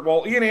remember.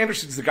 Well, Ian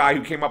Anderson's the guy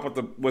who came up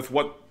with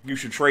what you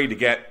should trade to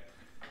get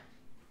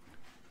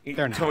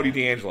Tony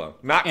DeAngelo,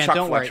 not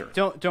Chuck Fletcher.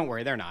 Don't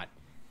worry, they're not.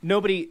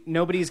 Nobody's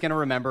going to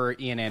remember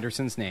Ian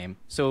Anderson's name.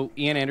 So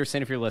Ian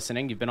Anderson, if you're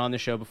listening, you've been on the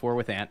show before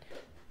with Ant.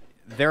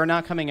 They're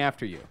not coming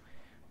after you.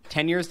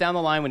 10 years down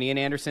the line, when Ian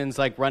Anderson's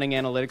like running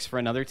analytics for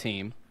another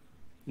team,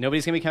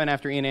 nobody's going to be coming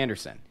after Ian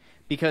Anderson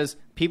because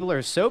people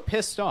are so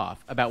pissed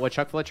off about what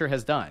Chuck Fletcher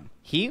has done.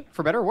 He,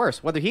 for better or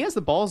worse, whether he has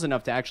the balls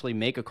enough to actually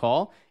make a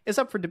call is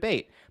up for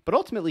debate. But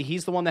ultimately,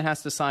 he's the one that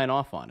has to sign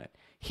off on it.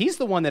 He's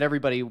the one that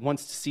everybody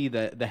wants to see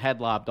the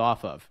head lobbed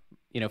off of,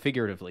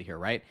 figuratively here,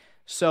 right?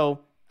 So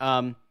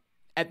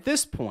at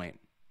this point,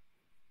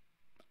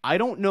 I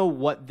don't know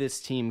what this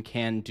team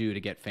can do to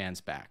get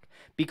fans back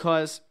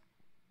because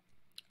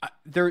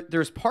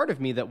there's part of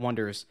me that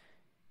wonders,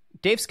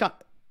 Dave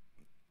Scott,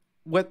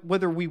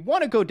 whether we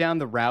want to go down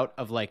the route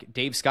of like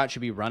Dave Scott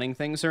should be running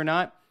things or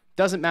not,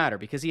 doesn't matter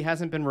because he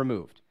hasn't been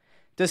removed.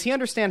 Does he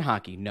understand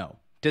hockey? No.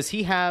 Does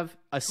he have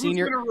a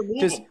senior?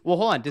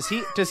 Hold on. Does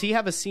he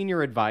have a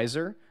senior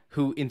advisor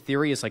who, in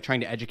theory, is like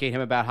trying to educate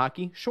him about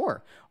hockey?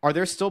 Sure. Are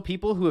there still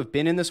people who have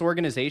been in this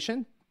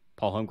organization?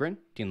 Paul Holmgren,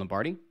 Dean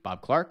Lombardi,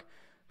 Bob Clark,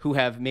 who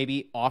have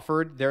maybe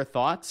offered their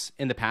thoughts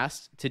in the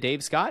past to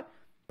Dave Scott?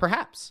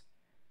 Perhaps.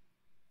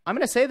 I'm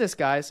going to say this,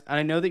 guys, and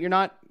I know that you're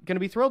not going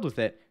to be thrilled with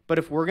it, but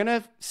if we're going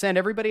to send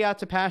everybody out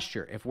to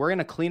pasture, if we're going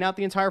to clean out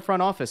the entire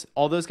front office,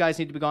 all those guys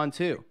need to be gone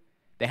too.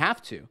 They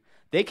have to.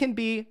 They can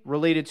be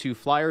related to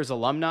Flyers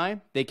alumni.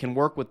 They can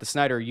work with the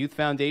Snyder Youth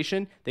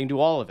Foundation. They can do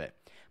all of it.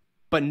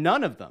 But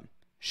none of them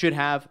should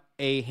have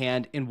a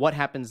hand in what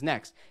happens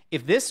next.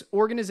 If this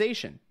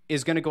organization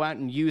is going to go out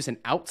and use an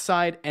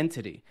outside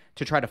entity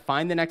to try to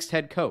find the next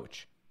head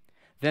coach,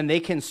 then they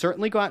can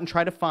certainly go out and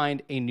try to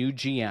find a new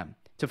GM,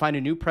 to find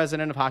a new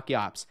president of hockey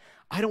ops.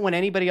 I don't want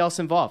anybody else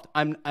involved.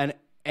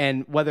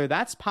 And whether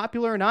that's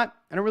popular or not,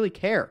 I don't really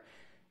care.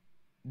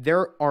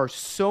 There are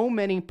so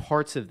many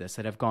parts of this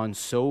that have gone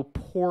so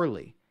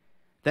poorly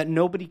that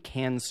nobody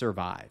can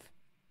survive.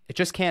 It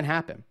just can't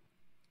happen.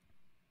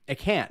 It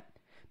can't.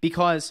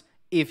 Because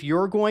if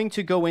you're going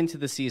to go into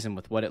the season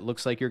with what it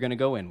looks like you're going to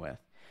go in with,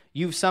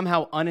 you've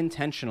somehow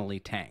unintentionally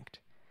tanked.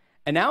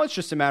 And now it's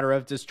just a matter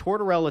of, does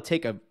Tortorella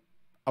take a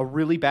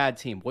really bad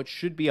team, what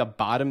should be a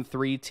bottom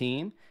 3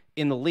 team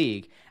in the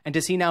league, and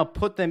does he now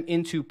put them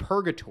into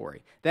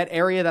purgatory, that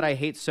area that I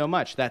hate so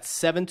much, that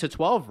 7 to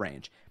 12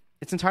 range?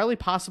 It's entirely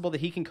possible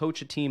that he can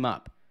coach a team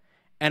up.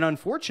 And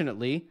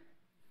unfortunately,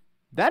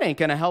 that ain't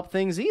going to help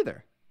things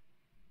either.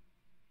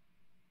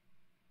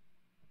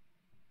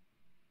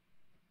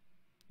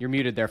 You're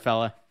muted there,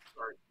 fella.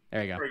 Sorry.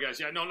 There you go. Sorry, guys.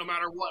 Yeah, no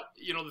matter what,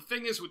 the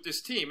thing is with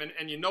this team,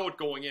 and you know it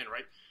going in,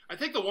 right? I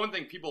think the one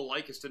thing people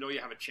like is to know you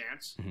have a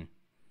chance. Mm-hmm.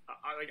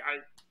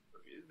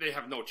 They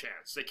have no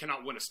chance. They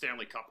cannot win a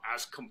Stanley Cup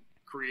as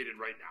created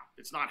right now.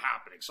 It's not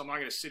happening. So I'm not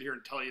going to sit here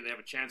and tell you they have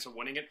a chance of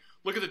winning it.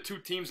 Look at the 2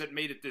 teams that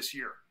made it this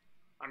year.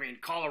 I mean,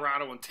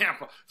 Colorado and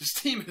Tampa. This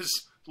team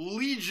is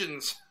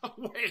legions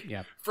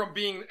away from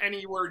being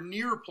anywhere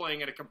near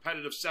playing in a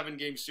competitive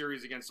 7-game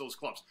series against those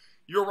clubs.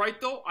 You're right,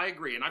 though. I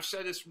agree. And I've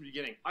said this from the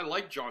beginning. I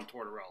like John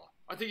Tortorella.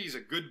 I think he's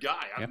a good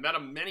guy. I've met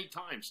him many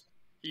times.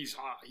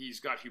 He's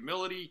got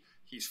humility.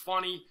 He's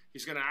funny.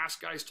 He's going to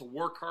ask guys to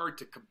work hard,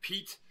 to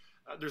compete.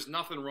 There's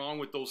nothing wrong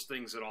with those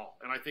things at all.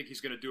 And I think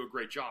he's going to do a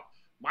great job.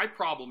 My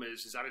problem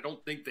is that I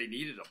don't think they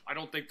needed him. I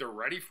don't think they're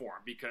ready for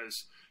him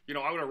because,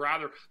 I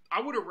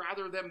would have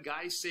rather them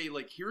guys say,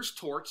 like, here's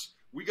Torts.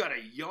 We got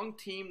a young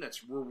team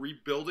we're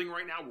rebuilding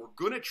right now. We're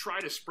going to try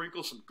to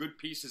sprinkle some good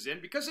pieces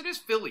in because it is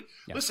Philly.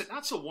 Yeah. Listen,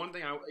 that's the one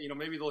thing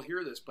maybe they'll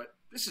hear this, but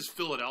this is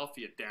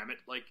Philadelphia, damn it.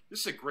 Like,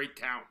 this is a great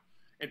town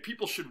and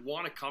people should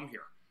want to come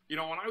here. When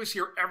I was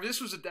here,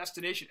 this was a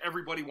destination.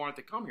 Everybody wanted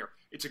to come here.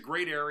 It's a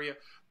great area,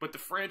 but the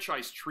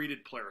franchise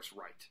treated players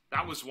right.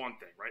 That was one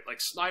thing, right?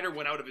 Like Snyder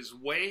went out of his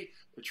way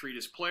to treat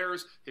his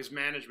players, his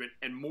management,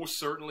 and most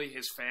certainly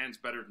his fans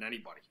better than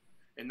anybody.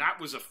 And that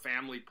was a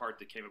family part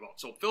that came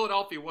about. So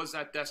Philadelphia was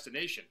that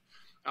destination.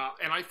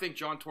 And I think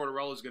John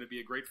Tortorella is going to be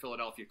a great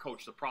Philadelphia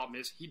coach. The problem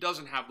is he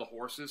doesn't have the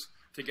horses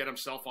to get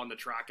himself on the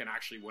track and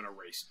actually win a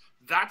race.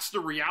 That's the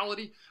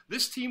reality.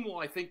 This team will,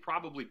 I think,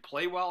 probably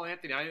play well,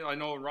 Anthony. I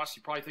know, and Russ,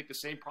 you probably think the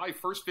same. Probably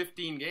first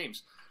 15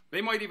 games.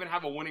 They might even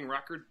have a winning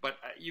record, but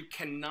you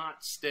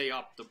cannot stay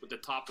up the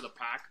top of the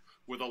pack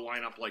with a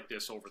lineup like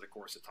this over the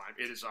course of time.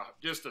 It is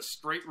just a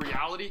straight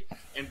reality,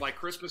 and by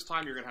Christmas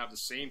time, you're going to have the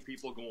same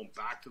people going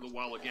back to the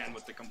well again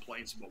with the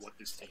complaints about what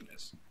this team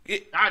is.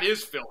 That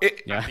is Philly.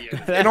 At the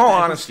end. In all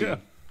honesty,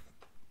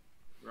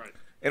 right.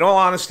 In all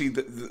honesty,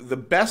 the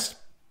best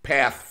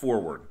path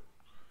forward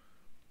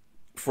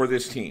for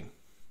this team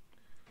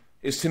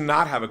is to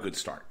not have a good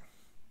start,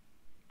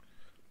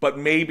 but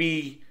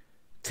maybe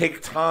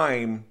take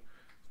time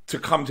to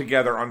come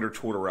together under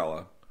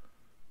Tortorella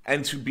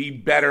and to be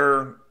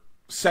better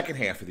second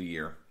half of the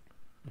year.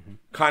 Mm-hmm.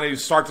 Kind of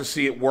start to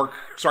see it work,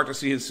 start to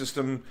see his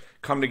system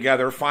come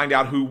together, find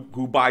out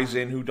who buys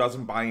in, who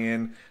doesn't buy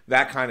in,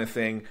 that kind of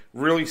thing.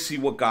 Really see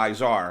what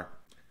guys are.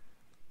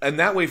 And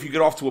that way, if you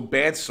get off to a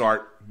bad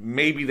start,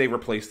 maybe they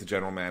replace the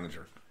general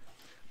manager.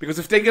 Because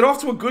if they get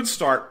off to a good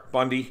start,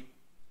 Bundy,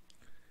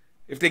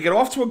 if they get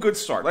off to a good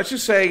start, let's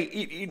just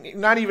say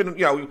not even,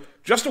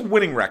 just a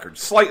winning record,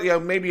 slightly,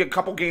 maybe a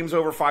couple games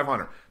over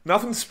 500.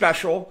 Nothing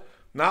special,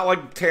 not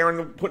like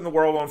putting the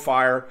world on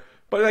fire.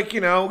 But like,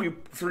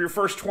 through your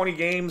first 20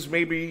 games,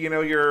 maybe,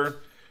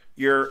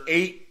 you're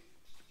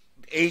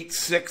 8,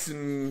 6,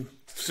 and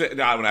 6.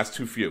 No, that's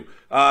too few.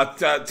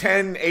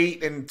 10,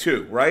 8, and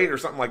 2, right? Or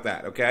something like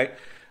that, okay?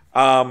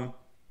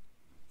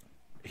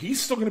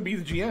 He's still going to be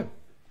the GM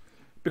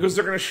because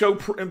they're going to show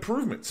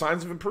improvement,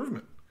 signs of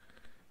improvement.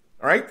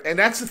 All right? And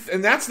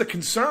that's the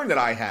concern that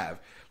I have.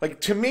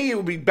 Like, to me, it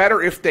would be better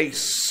if they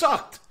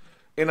sucked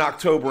in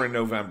October and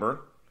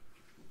November,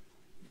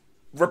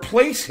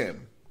 replace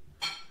him,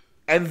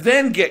 and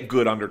then get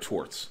good under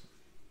Torts.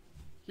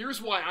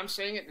 Here's why I'm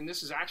saying it, and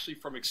this is actually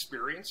from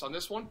experience on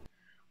this one.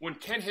 When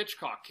Ken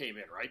Hitchcock came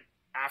in, right,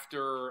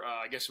 after,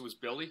 I guess it was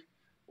Billy,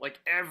 like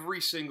every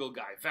single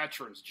guy,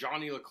 veterans,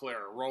 Johnny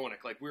LeClaire,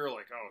 Roenick, like we were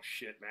like, oh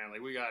shit, man,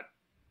 like we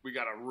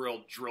got a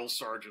real drill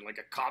sergeant, like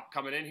a cop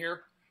coming in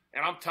here.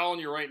 And I'm telling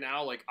you right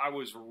now, like I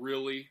was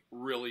really,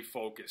 really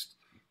focused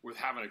with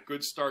having a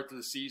good start to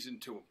the season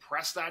to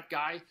impress that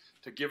guy,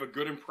 to give a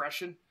good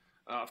impression.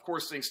 Of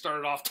course, things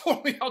started off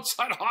totally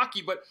outside of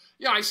hockey, but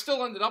yeah, I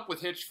still ended up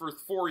with Hitch for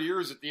 4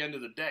 years at the end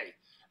of the day.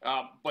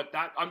 But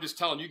that I'm just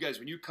telling you guys,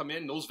 when you come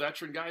in, those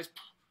veteran guys,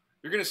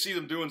 you're going to see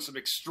them doing some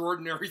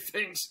extraordinary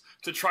things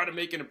to try to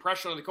make an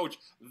impression on the coach.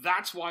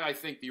 That's why I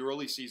think the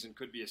early season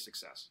could be a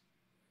success.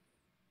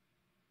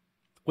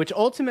 Which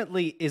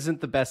ultimately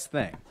isn't the best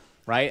thing,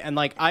 right? And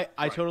like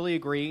I totally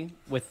agree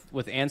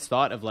with Ann's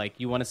thought of like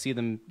you want to see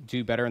them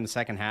do better in the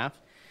second half.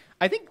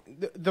 I think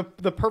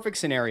the perfect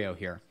scenario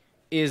here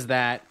is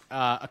that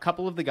a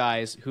couple of the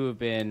guys who have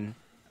been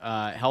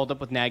held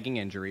up with nagging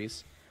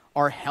injuries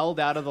are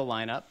held out of the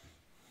lineup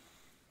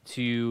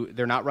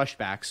they're not rushed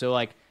back. So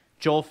like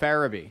Joel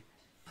Farabee,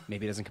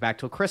 maybe doesn't come back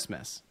till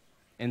Christmas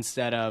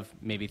instead of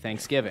maybe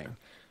Thanksgiving.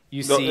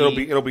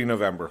 It'll be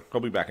November.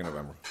 He'll be back in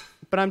November.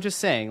 But I'm just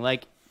saying,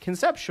 like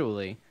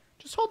conceptually,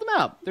 just hold them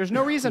out. There's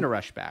no reason to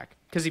rush back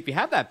because if you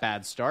have that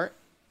bad start,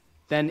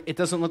 then it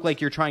doesn't look like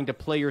you're trying to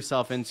play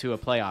yourself into a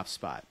playoff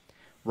spot.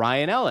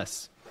 Ryan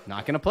Ellis,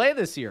 not going to play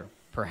this year,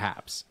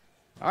 perhaps.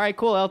 All right,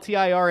 cool.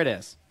 LTIR it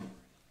is.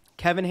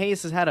 Kevin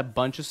Hayes has had a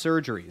bunch of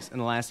surgeries in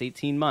the last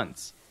 18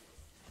 months.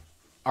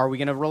 Are we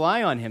going to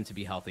rely on him to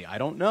be healthy? I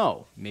don't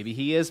know. Maybe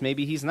he is.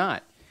 Maybe he's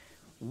not.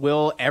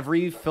 Will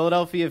every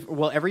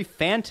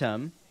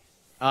Phantom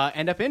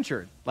end up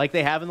injured like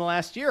they have in the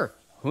last year?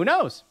 Who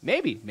knows?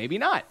 Maybe. Maybe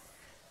not.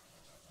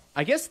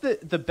 I guess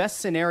the best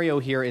scenario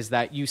here is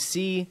that you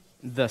see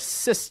the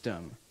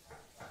system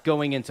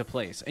going into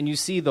place and you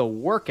see the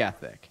work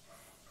ethic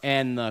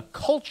and the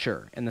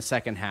culture in the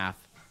second half.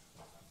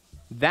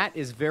 That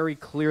is very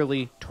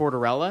clearly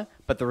Tortorella,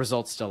 but the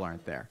results still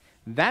aren't there.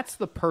 That's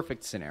the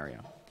perfect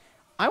scenario.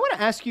 I want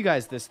to ask you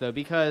guys this, though,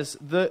 because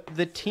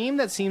the team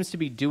that seems to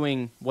be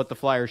doing what the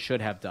Flyers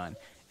should have done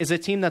is a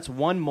team that's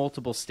won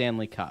multiple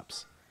Stanley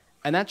Cups,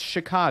 and that's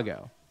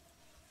Chicago.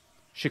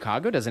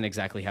 Chicago doesn't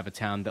exactly have a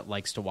town that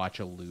likes to watch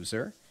a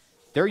loser.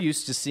 They're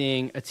used to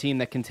seeing a team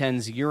that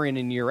contends year in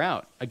and year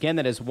out, again,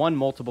 that has won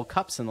multiple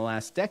cups in the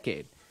last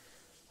decade.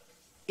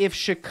 If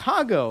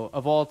Chicago,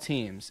 of all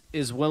teams,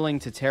 is willing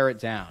to tear it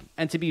down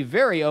and to be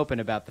very open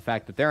about the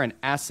fact that they're in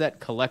asset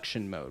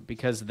collection mode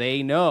because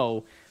they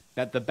know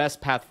that the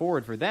best path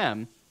forward for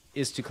them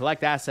is to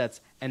collect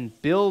assets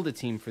and build a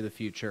team for the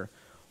future,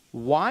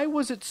 why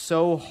was it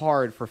so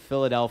hard for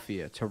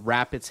Philadelphia to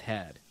wrap its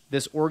head,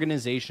 this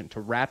organization, to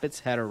wrap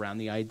its head around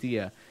the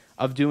idea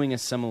of doing a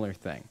similar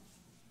thing?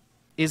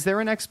 Is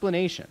there an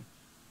explanation?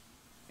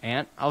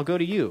 Ant, I'll go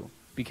to you,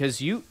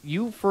 because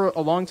you for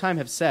a long time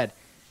have said,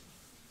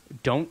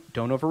 don't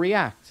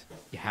overreact.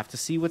 You have to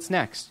see what's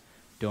next.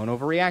 Don't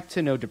overreact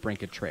to no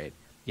DeBrincat trade.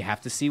 You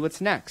have to see what's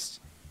next.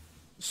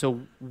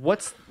 So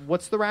what's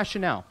the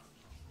rationale?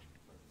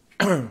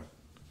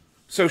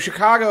 So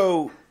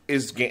Chicago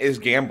is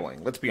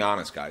gambling. Let's be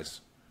honest,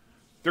 guys.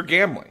 They're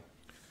gambling.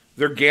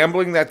 They're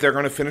gambling that they're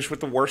going to finish with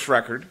the worst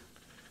record.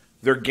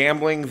 They're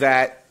gambling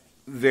that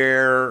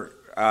they're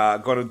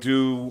going to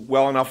do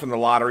well enough in the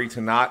lottery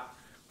to not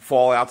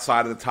fall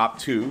outside of the top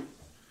two,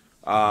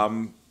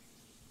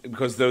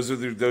 because those are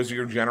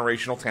your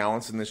generational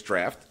talents in this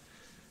draft,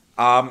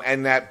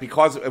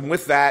 and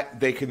with that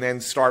they can then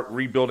start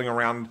rebuilding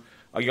around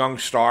a young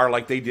star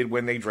like they did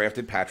when they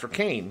drafted Patrick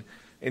Kane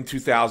in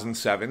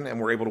 2007 and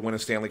were able to win a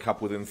Stanley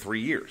Cup within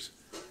 3 years,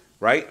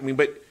 right? I mean,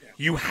 but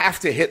you have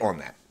to hit on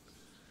that.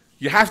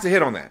 You have to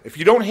hit on that. If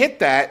you don't hit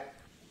that,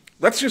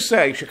 let's just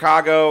say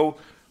Chicago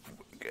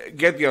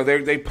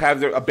they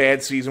have a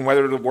bad season,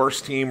 whether they're the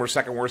worst team or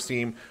second worst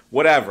team,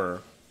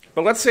 whatever.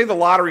 But let's say the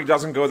lottery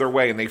doesn't go their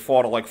way and they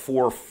fall to like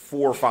 4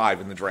 or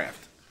 5 in the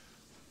draft.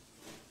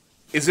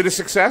 Is it a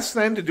success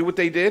then to do what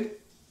they did?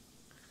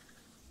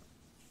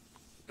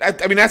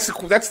 I mean, that's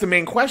the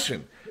main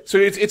question. So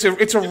it's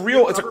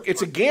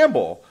a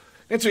gamble.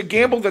 It's a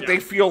gamble that they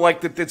feel like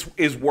that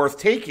is worth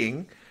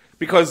taking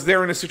because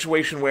they're in a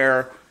situation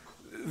where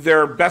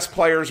their best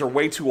players are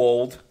way too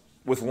old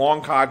with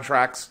long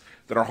contracts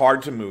that are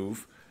hard to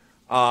move,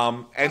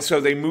 and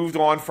so they moved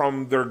on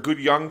from their good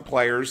young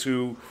players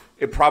who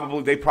they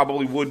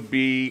probably would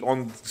be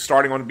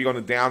starting to be on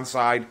the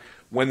downside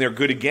when they're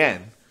good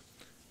again.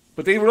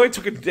 But they really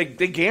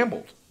they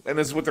gambled, and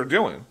this is what they're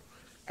doing.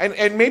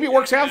 And maybe it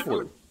works out for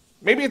them.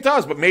 Maybe it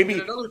does, but maybe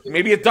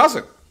it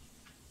doesn't.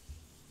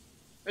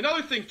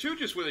 Another thing, too,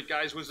 just with it,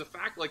 guys, was the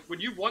fact, like, when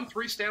you've won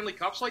 3 Stanley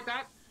Cups like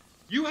that,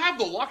 you have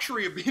the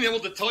luxury of being able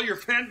to tell your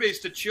fan base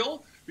to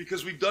chill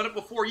because we've done it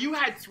before. You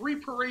had 3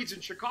 parades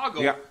in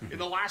Chicago in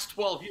the last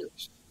 12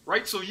 years,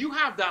 right? So you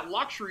have that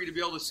luxury to be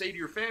able to say to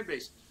your fan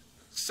base,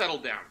 settle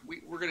down.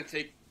 We're going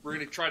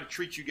to try to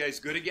treat you guys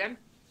good again.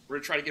 We're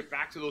going to try to get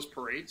back to those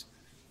parades.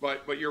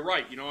 But you're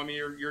right. You know, I mean,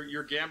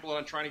 you're gambling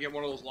on trying to get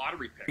one of those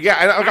lottery picks. Yeah,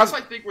 and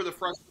I think where the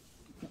frustration.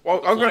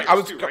 Well, right,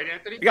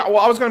 Anthony? Yeah, well,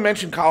 I was going to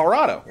mention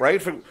Colorado,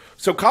 right?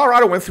 So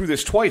Colorado went through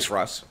this twice,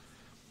 Russ.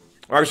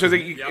 All right, so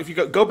if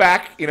you go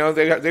back, you know,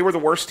 they were the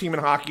worst team in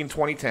hockey in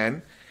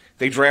 2010.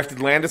 They drafted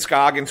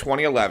Landeskog in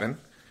 2011.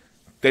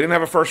 They didn't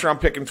have a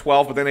first-round pick in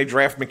 12, but then they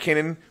draft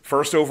McKinnon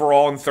first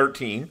overall in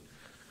 13.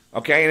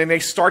 Okay, and then they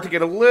start to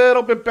get a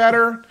little bit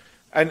better,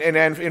 and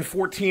then in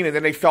 14, and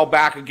then they fell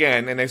back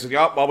again, and they said,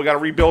 "Oh, well, we got to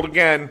rebuild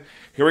again."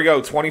 Here we go,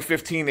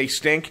 2015, they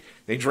stink.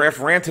 They draft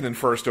Rantanen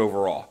first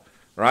overall.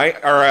 Right,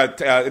 or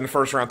in the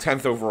first round,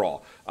 10th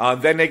overall.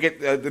 Then they get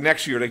the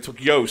next year they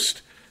took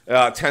Yost,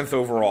 10th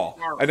overall,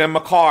 and then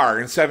Makar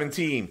in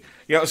 17.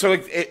 You know, so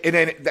like, and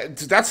then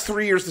that's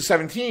 3 years to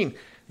 17.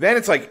 Then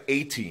it's like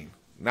 18,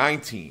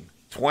 19,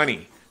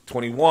 20,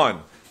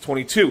 21,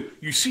 22.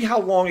 You see how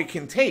long it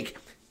can take,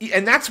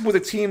 and that's with a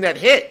team that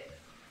hit.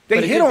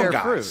 They hit on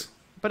guys. Fruit.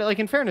 But like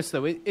in fairness,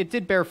 though, it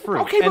did bear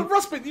fruit. Okay, but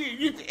Russ,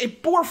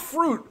 it bore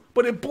fruit.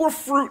 But it bore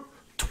fruit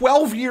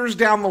 12 years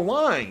down the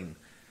line.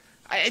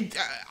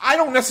 I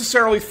don't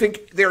necessarily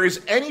think there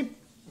is any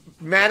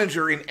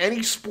manager in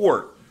any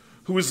sport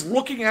who is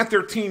looking at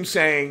their team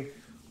saying,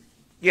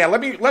 "Yeah,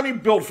 let me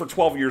build for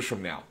 12 years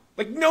from now."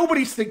 Like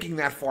nobody's thinking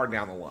that far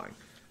down the line.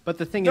 But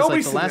the thing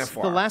is, like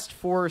the last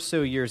 4 or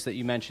so years that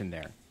you mentioned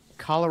there,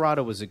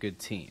 Colorado was a good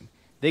team.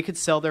 They could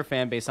sell their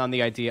fan base on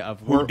the idea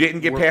of who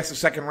didn't get past the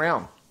second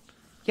round.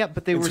 Yeah,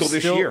 but they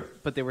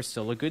were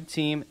still a good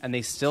team, and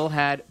they still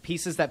had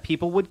pieces that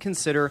people would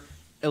consider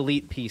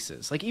elite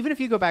pieces. Like, even if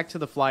you go back to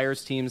the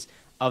Flyers teams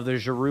of the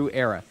Giroux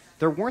era,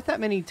 there weren't that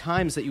many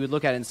times that you would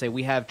look at it and say,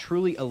 we have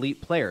truly elite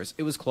players.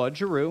 It was Claude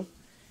Giroux.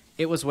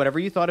 It was whatever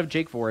you thought of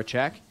Jake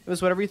Voracek. It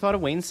was whatever you thought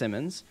of Wayne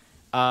Simmons,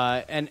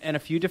 and a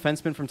few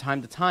defensemen from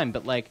time to time.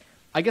 But, like,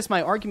 I guess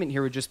my argument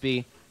here would just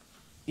be,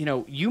 you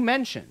know, you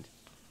mentioned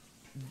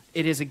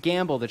it is a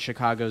gamble that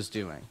Chicago's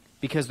doing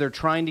because they're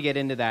trying to get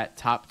into that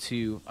top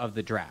 2 of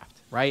the draft,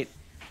 right?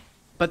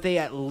 But they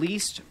at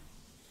least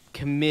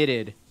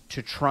committed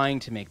to trying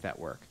to make that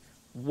work.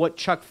 What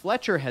Chuck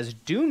Fletcher has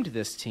doomed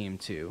this team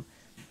to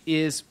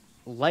is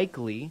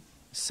likely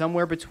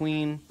somewhere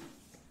between,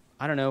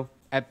 I don't know,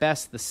 at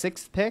best the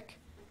 6th pick,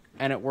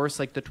 and at worst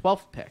like the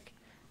 12th pick.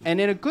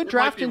 And in a good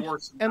draft in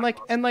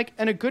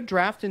a good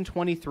draft in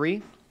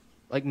 23,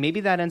 Like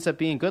maybe that ends up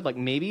being good. Like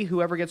maybe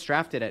whoever gets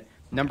drafted at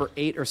number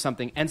 8 or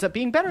something ends up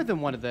being better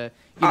than one of the,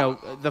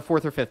 the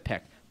 4th or 5th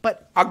pick.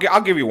 But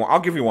I'll give you one. I'll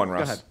give you one,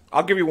 Russ. Go ahead.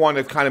 I'll give you one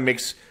that kind of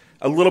makes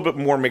a little bit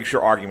more makes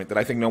your argument that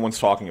I think no one's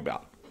talking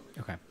about.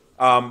 Okay.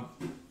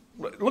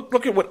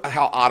 Look at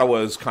how Ottawa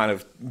is kind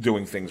of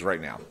doing things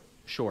right now.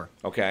 Sure.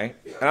 Okay?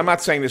 And I'm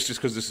not saying this just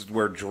because this is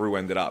where Giroux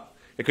ended up.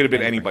 It could have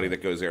been anybody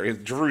that goes there.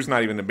 Giroux's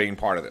not even the main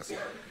part of this.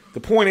 The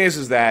point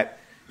is that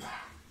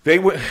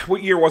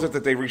what year was it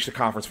that they reached the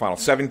conference final?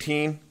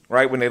 17,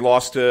 right? When they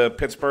lost to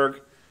Pittsburgh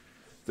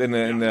in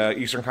the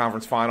Eastern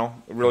Conference final.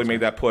 It really made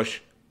that push.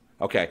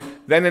 Okay.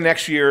 Then the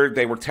next year,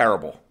 they were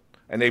terrible.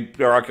 And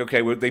they're like,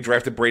 okay, they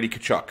drafted Brady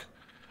Tkachuk.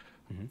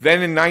 Mm-hmm.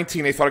 Then in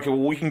 19, they thought, okay, well,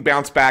 we can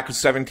bounce back. With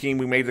 17,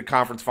 we made the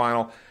conference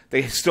final.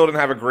 They still didn't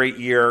have a great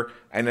year.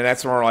 And then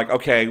that's when we're like,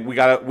 okay, we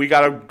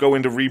gotta go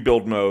into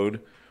rebuild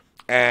mode.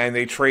 And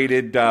they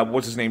traded,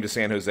 what's his name, to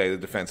San Jose,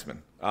 the defenseman?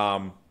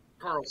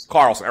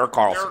 Eric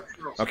Carlson.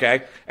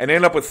 Okay? And they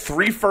ended up with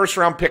 3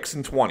 first-round picks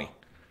in 20.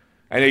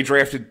 And they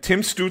drafted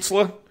Tim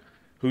Stützle,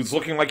 who's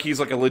looking like he's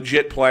like a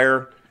legit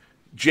player.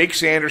 Jake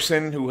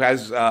Sanderson, who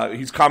has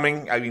he's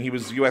coming. I mean, he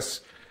was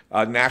U.S.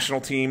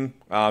 National team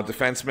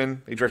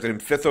defenseman. They drafted him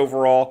 5th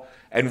overall.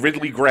 And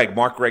Ridley Gregg,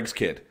 Mark Gregg's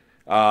kid,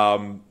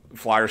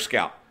 Flyer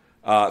scout.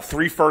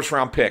 3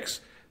 first-round picks.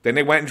 Then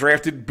they went and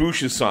drafted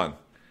Bush's son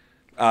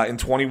in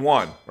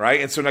 21, right?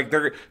 And so like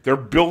they're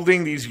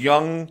building these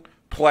young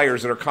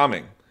players that are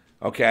coming,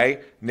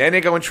 okay? And then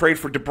they go and trade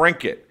for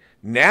DeBrincat.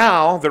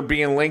 Now they're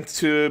being linked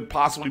to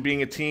possibly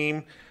being a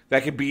team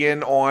that could be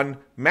in on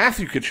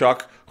Matthew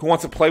Tkachuk, who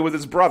wants to play with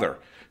his brother.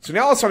 So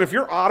now all of a sudden, if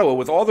you're Ottawa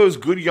with all those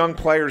good young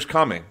players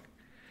coming,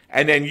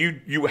 and then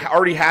you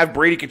already have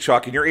Brady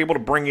Tkachuk, and you're able to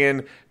bring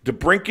in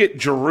DeBrincat,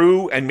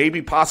 Giroux, and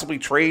maybe possibly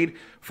trade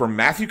for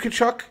Matthew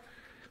Tkachuk,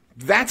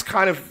 that's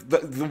kind of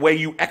the way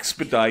you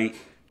expedite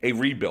a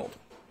rebuild.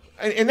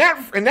 In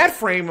that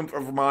frame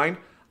of mind,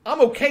 I'm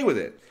okay with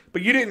it.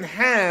 But you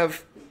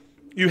have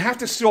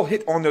to still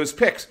hit on those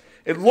picks.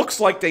 It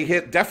looks like they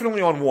hit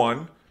definitely on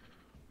one.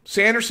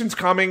 Sanderson's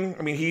coming.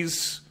 I mean,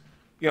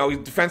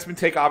 defensemen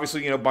take,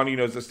 obviously, Bundy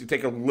knows this, they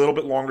take a little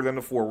bit longer than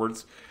the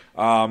forwards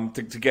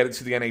to get it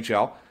to the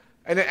NHL.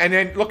 And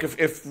then look,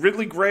 if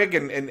Ridley Gregg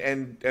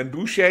and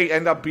Boucher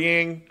end up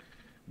being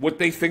what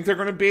they think they're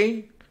going to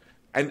be,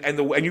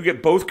 and you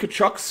get both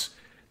Tkachuks,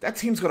 that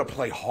team's going to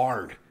play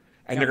hard.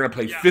 And they're going to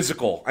play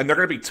physical. And they're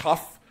going to be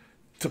tough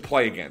to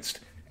play against.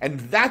 And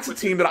that's a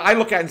team that I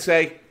look at and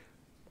say,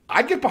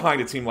 I'd get behind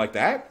a team like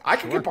that. I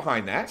can get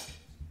behind that.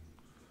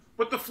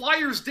 But the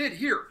Flyers did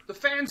here. The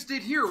fans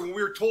did here when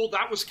we were told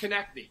that was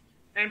Konechny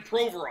and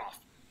Provorov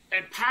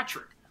and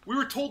Patrick. We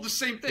were told the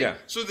same thing. Yeah.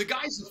 So the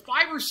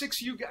 5 or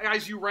 6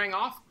 guys you rang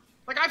off,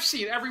 like I've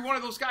seen every one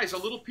of those guys, a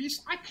little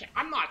piece.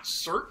 I'm not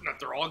certain that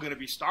they're all going to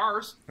be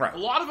stars. Right. A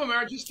lot of them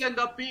just end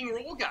up being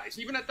role guys,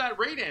 even at that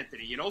rate,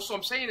 Anthony. So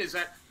I'm saying is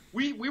that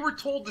we were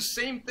told the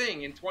same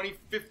thing in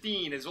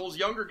 2015 as those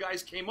younger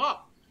guys came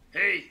up.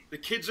 Hey, the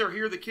kids are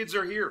here. The kids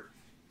are here.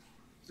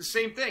 It's the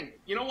same thing.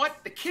 You know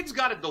what? The kids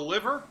got to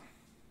deliver,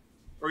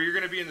 or you're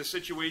going to be in the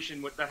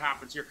situation that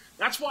happens here.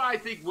 That's why I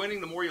think winning,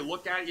 the more you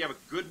look at it, you have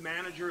a good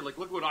manager. Like,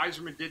 look what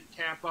Yzerman did in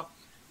Tampa.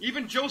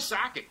 Even Joe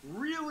Sakic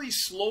really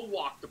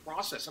slow-walked the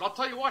process. And I'll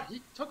tell you what,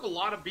 he took a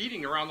lot of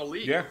beating around the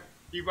league. Yeah.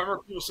 You remember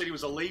people said he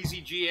was a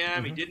lazy GM.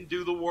 Mm-hmm. He didn't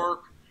do the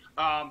work.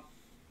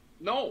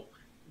 No.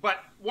 But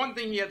one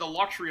thing he had the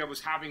luxury of was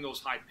having those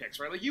high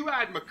picks, right? Like, you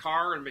add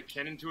McCarr and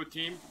McKinnon to a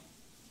team,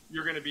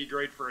 you're going to be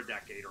great for a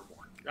decade or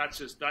more. That's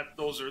just that's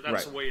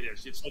right. The way it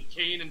is. It's like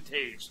Kane and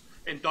Taves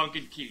and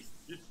Duncan Keith.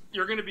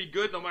 You're going to be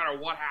good no matter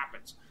what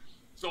happens.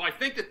 So I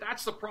think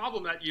that's the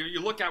problem that you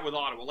look at with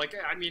Ottawa. Like,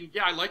 I mean,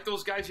 yeah, I like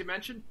those guys you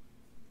mentioned.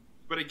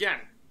 But again,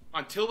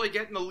 until they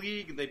get in the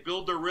league and they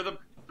build their rhythm,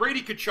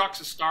 Brady Tkachuk's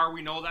a star.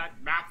 We know that.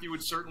 Matthew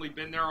had certainly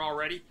been there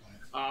already.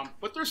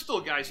 But there's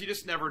still guys. You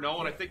just never know.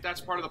 And I think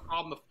that's part of the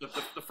problem,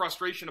 the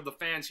frustration of the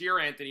fans here,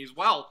 Anthony, as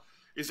well,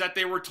 is that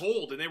they were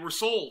told and they were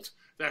sold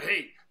that,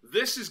 hey,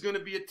 this is going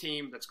to be a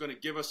team that's going to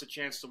give us a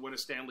chance to win a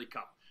Stanley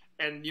Cup.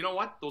 And you know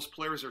what? Those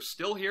players are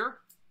still here,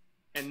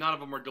 and none of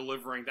them are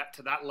delivering that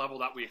to that level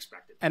that we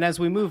expected. And as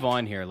we move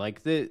on here,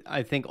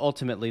 I think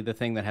ultimately the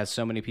thing that has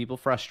so many people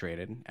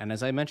frustrated, and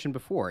as I mentioned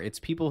before, it's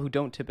people who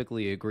don't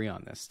typically agree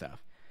on this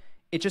stuff.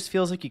 It just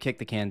feels like you kick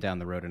the can down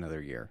the road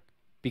another year,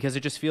 because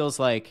it just feels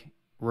like,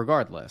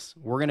 regardless,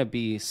 we're going to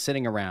be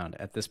sitting around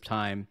at this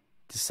time,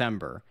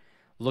 December,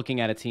 looking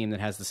at a team that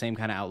has the same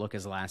kind of outlook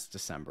as last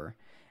December.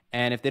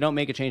 And if they don't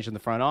make a change in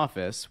the front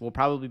office, we'll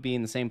probably be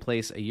in the same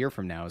place a year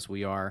from now as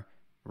we are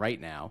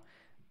right now.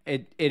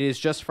 It is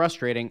just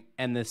frustrating.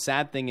 And the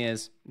sad thing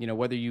is,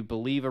 whether you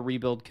believe a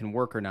rebuild can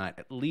work or not,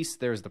 at least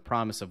there's the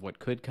promise of what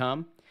could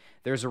come.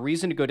 There's a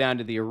reason to go down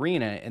to the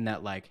arena in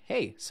that,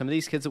 hey, some of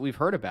these kids that we've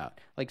heard about,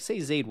 say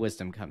Zayd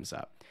Wisdom comes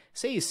up.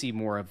 Say you see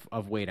more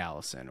of Wade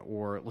Allison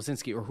or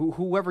Lisinski or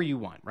whoever you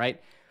want,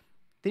 right?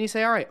 Then you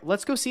say, all right,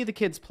 let's go see the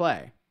kids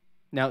play.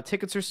 Now,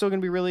 tickets are still going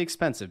to be really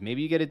expensive.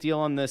 Maybe you get a deal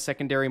on the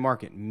secondary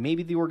market.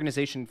 Maybe the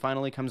organization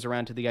finally comes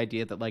around to the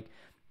idea that,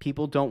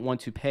 people don't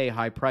want to pay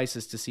high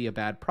prices to see a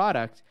bad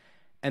product,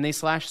 and they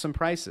slash some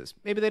prices.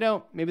 Maybe they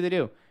don't. Maybe they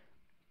do.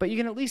 But you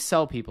can at least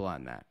sell people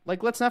on that.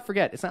 Like, let's not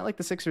forget, it's not like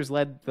the Sixers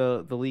led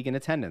the league in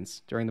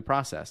attendance during the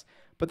process.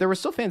 But there were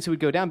still fans who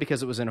would go down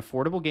because it was an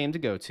affordable game to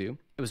go to.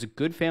 It was a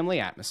good family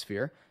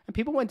atmosphere. And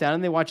people went down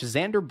and they watched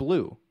Xander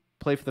Blue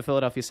play for the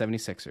Philadelphia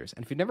 76ers.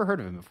 And if you've never heard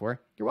of him before,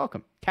 you're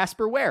welcome.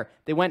 Casper Ware,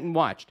 they went and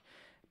watched.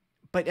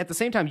 But at the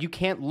same time, you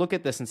can't look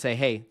at this and say,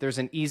 hey, there's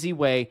an easy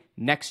way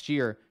next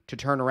year to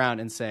turn around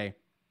and say,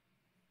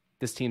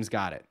 this team's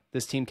got it.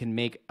 This team can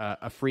make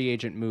a free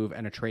agent move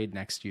and a trade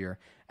next year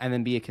and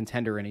then be a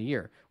contender in a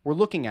year. We're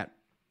looking at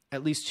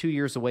least 2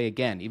 years away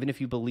again, even if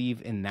you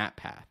believe in that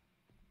path.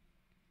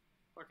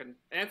 Fucking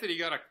Anthony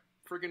got a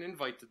friggin'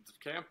 invite to the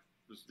camp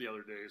the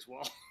other day as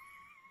well.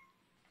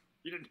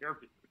 You didn't hear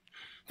me.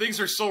 Things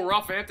are so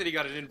rough, Anthony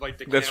got an invite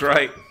to camp. That's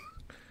right.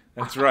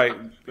 That's right.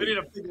 They need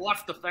a big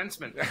left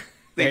defenseman.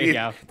 There you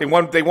go. They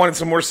wanted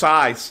some more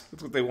size.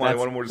 That's what they wanted. They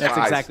wanted more size.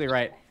 That's exactly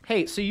right.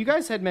 Hey, so you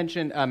guys had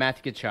mentioned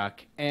Matthew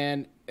Tkachuk,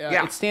 and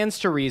it stands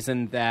to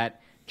reason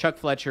that Chuck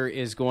Fletcher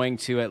is going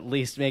to at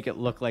least make it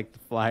look like the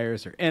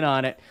Flyers are in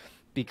on it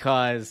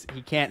because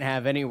he can't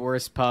have any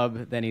worse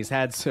pub than he's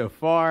had so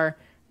far.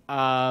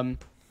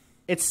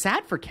 It's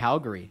sad for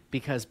Calgary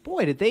because,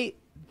 boy, did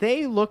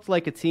they looked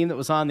like a team that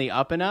was on the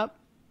up and up.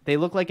 They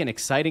look like an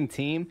exciting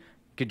team.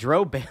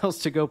 Gaudreau bails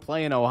to go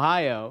play in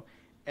Ohio,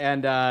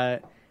 and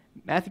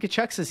Matthew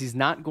Tkachuk says he's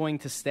not going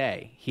to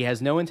stay. He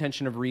has no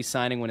intention of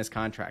re-signing when his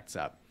contract's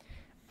up.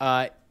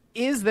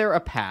 Is there a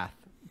path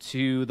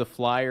to the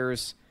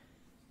Flyers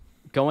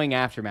going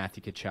after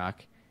Matthew Tkachuk?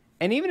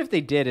 And even if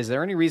they did, is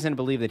there any reason to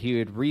believe that he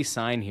would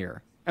re-sign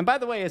here? And by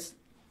the way,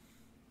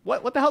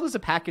 what the hell does a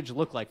package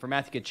look like for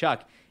Matthew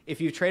Tkachuk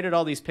if you've traded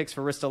all these picks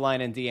for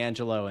Ristolainen and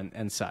D'Angelo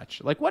and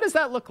such? Like, what does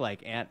that look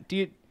like, Ant?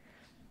 Do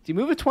you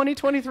move a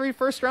 2023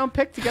 first round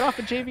pick to get off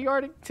a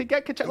JVR to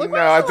get Tkachuk? Like,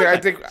 no,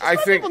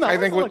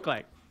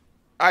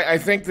 I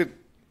think that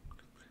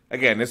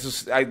again, this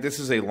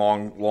is a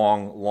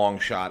long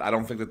shot. I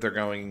don't think that they're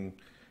going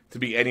to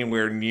be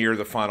anywhere near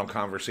the final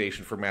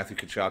conversation for Matthew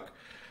Tkachuk.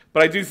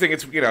 But I do think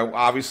it's,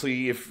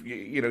 obviously if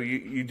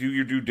you do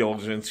your due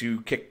diligence,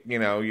 you kick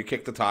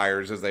the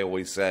tires, as they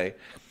always say.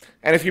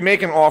 And if you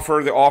make an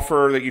offer, the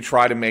offer that you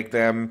try to make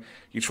them,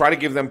 you try to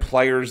give them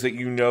players that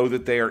you know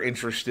that they are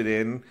interested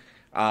in,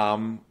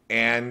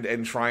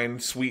 and try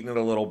and sweeten it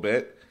a little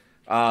bit.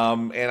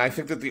 And I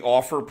think that the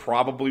offer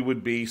probably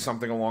would be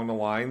something along the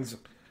lines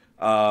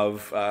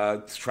of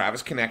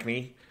Travis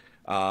Konechny,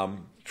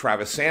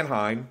 Travis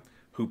Sanheim,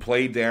 who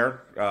played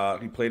there.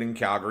 He played in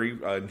Calgary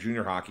in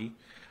junior hockey,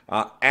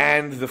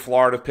 and the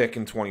Florida pick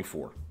in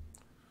 24.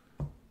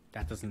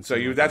 That doesn't.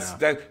 So that's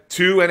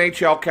two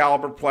NHL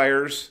caliber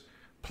players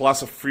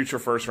plus a future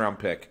first round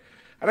pick,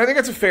 and I think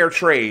it's a fair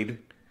trade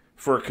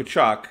for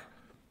Tkachuk.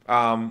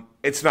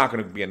 It's not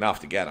going to be enough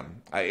to get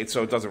him,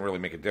 so it doesn't really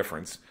make a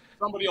difference.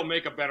 Somebody will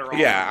make a better offer.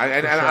 Yeah,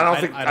 and sure. I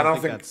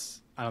don't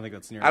think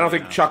that's near. I don't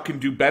think Chuck can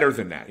do better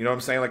than that. You know what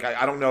I'm saying? Like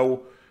I don't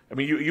know. I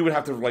mean, you would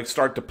have to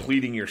start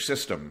depleting your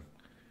system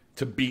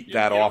to beat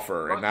that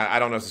offer, and I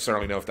don't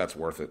necessarily know if that's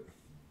worth it.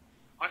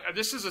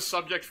 This is a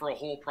subject for a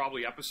whole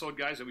probably episode,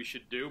 guys, that we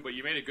should do. But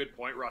you made a good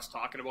point, Russ,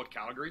 talking about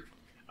Calgary.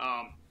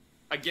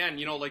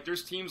 Again,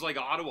 there's teams like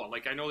Ottawa.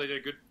 Like, I know they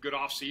did a good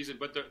off season,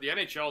 but the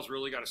NHL's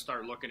really got to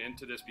start looking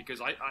into this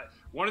because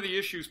one of the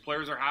issues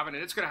players are having,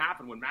 and it's going to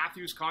happen when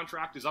Matthews'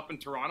 contract is up in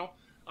Toronto.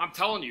 I'm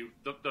telling you,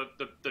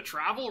 the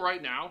travel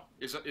right now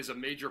is a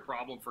major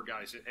problem for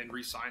guys and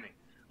re-signing.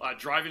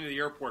 Driving to the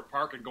airport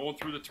park and going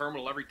through the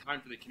terminal every time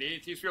for the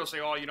Canadian teams. People say,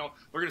 they're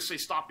going to say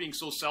stop being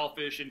so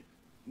selfish, and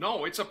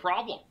no, it's a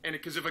problem. And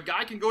because if a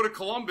guy can go to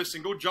Columbus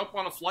and go jump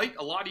on a flight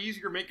a lot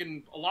easier,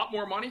 making a lot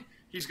more money,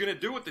 he's going to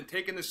do it than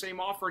taking the same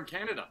offer in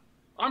Canada.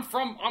 I'm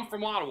from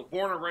Ottawa,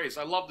 born and raised.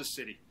 I love the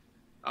city,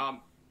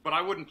 but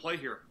I wouldn't play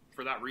here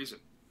for that reason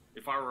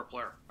if I were a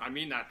player. I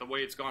mean that the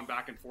way it's gone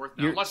back and forth.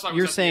 Now,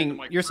 you're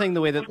saying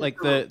the way that like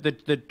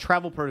the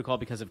travel protocol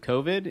because of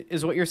COVID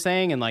is what you're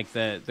saying, and like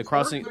the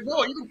crossing.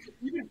 No,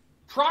 even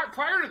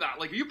prior to that,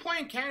 like if you play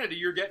in Canada,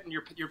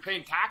 you're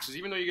paying taxes,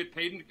 even though you get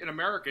paid in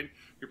American.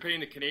 You're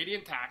paying the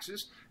Canadian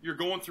taxes. You're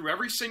going through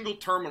every single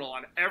terminal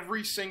on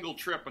every single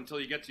trip until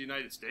you get to the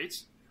United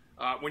States.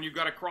 When you've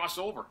got to cross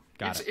over.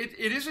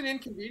 It is an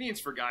inconvenience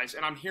for guys,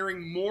 and I'm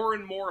hearing more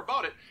and more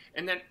about it.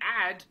 And then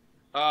add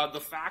the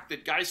fact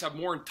that guys have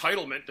more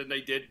entitlement than they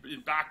did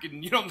back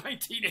in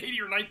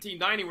 1980 or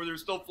 1990, where they're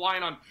still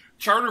flying on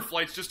charter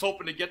flights just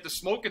hoping to get the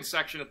smoking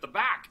section at the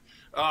back.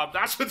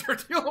 That's what they're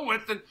dealing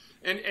with,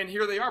 and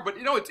here they are. But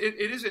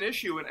it is an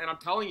issue, and I'm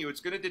telling you, it's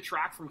going to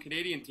detract from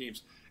Canadian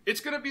teams.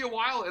 It's going to be a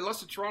while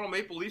unless the Toronto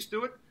Maple Leafs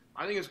do it.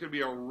 I think it's going to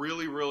be a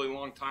really, really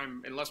long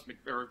time, unless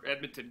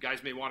Edmonton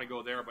guys may want to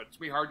go there. But it's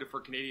going to be hard for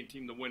a Canadian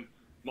team to win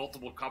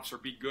multiple cups or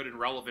be good and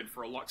relevant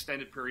for a long,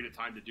 extended period of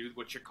time to do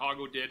what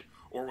Chicago did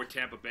or what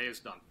Tampa Bay has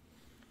done.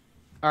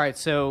 All right,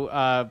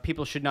 so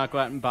people should not go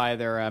out and buy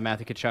their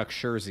Matthew Tkachuk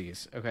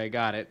jerseys. Okay,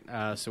 got it.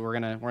 So we're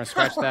gonna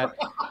scratch that.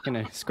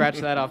 Gonna scratch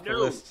that off the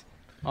list.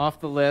 Off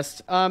the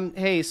list.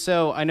 Hey,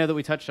 so I know that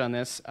we touched on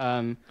this.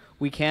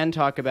 We can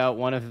talk about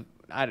one of...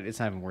 it's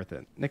not even worth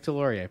it. Nick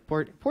Delorier.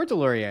 Poor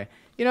Delorier.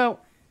 You know,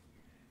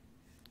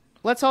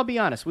 let's all be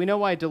honest. We know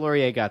why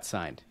Delorier got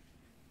signed.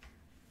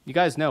 You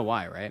guys know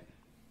why, right?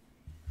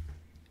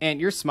 And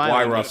you're smiling.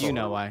 Why, like Russell? you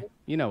know why.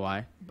 You know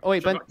why. Oh,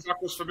 wait, but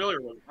Chuck was familiar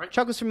with him, right?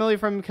 Chuck was familiar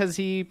from because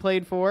he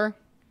played for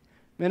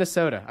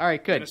Minnesota. All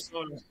right, good.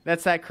 Minnesota.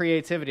 That's that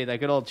creativity that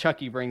good old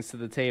Chucky brings to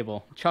the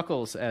table.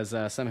 Chuckles, as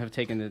some have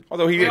taken it.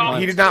 Although he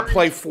did not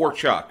play for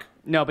Chuck.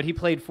 No, but he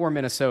played for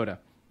Minnesota.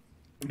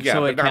 Yeah,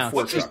 so but it not counts. for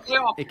What's his Chuck.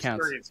 playoff It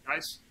counts. experience,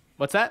 guys?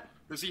 What's that?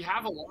 Does he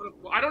have a lot of?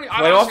 I don't.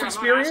 Playoff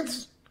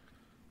experience?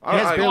 He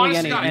has barely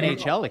any honestly,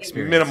 NHL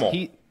experience.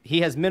 Minimal.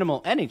 He has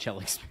minimal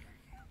NHL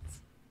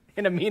experience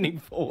in a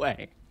meaningful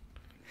way.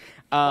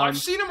 I've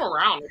seen him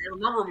around. I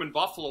remember him in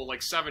Buffalo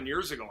like 7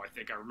 years ago. I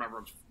think I remember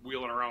him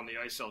wheeling around the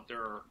ice out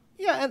there.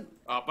 Yeah, and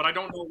But I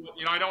don't know.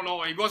 I don't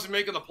know. He wasn't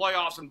making the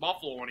playoffs in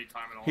Buffalo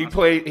anytime.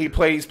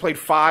 He's played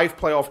 5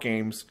 playoff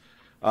games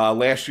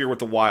last year with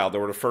the Wild. They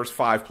were the first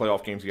 5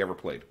 playoff games he ever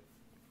played.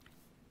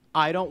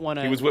 I don't want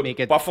to. He was with make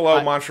it,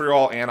 Buffalo,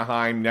 Montreal,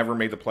 Anaheim. Never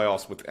made the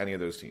playoffs with any of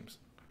those teams.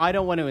 I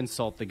don't want to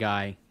insult the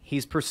guy.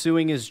 He's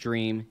pursuing his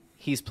dream.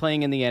 He's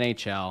playing in the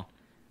NHL.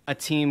 A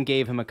team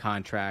gave him a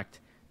contract.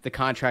 The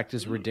contract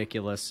is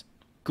ridiculous.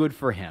 Good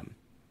for him.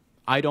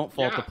 I don't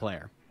fault the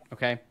player.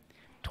 Okay?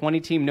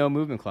 20-team no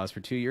movement clause for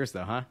 2 years,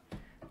 though, huh?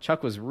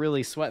 Chuck was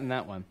really sweating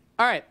that one.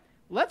 All right.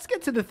 Let's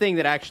get to the thing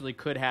that actually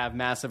could have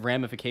massive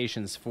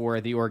ramifications for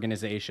the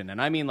organization.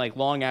 And I mean like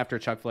long after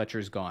Chuck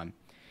Fletcher's gone.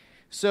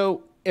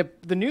 So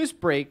if the news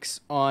breaks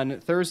on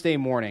Thursday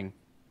morning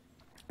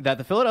that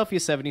the Philadelphia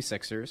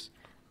 76ers,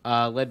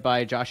 led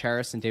by Josh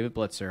Harris and David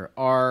Blitzer,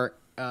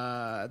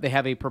 they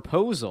have a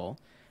proposal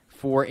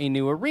for a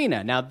new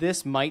arena. Now,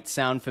 this might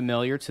sound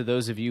familiar to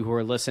those of you who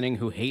are listening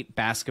who hate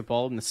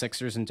basketball and the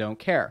Sixers and don't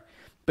care.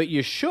 But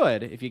you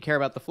should if you care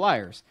about the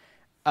Flyers.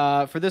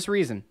 For this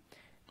reason,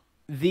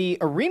 the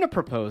arena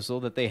proposal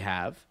that they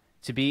have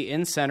to be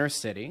in Center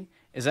City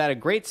is at a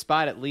great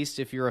spot, at least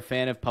if you're a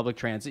fan of public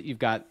transit. You've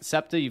got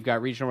SEPTA, you've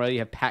got Regional Rail, you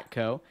have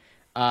PATCO.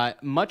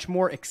 Much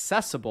more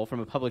accessible from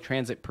a public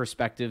transit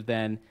perspective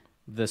than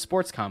the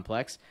sports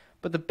complex.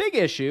 But the big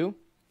issue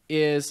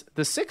is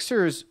the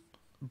Sixers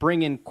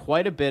bring in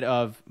quite a bit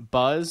of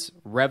buzz,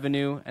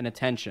 revenue, and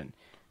attention.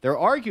 They're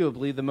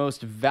arguably the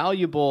most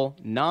valuable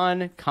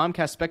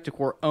non-Comcast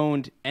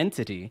Spectacor-owned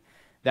entity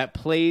that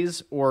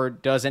plays or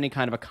does any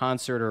kind of a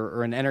concert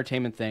or an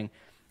entertainment thing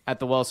at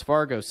the Wells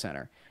Fargo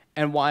Center.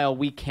 And while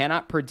we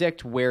cannot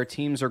predict where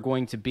teams are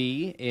going to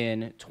be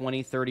in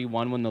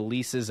 2031 when the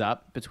lease is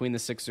up between the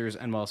Sixers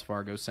and Wells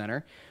Fargo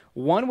Center,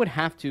 one would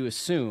have to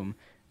assume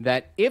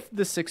that if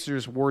the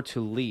Sixers were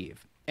to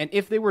leave, and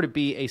if they were to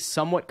be a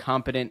somewhat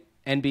competent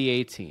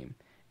NBA team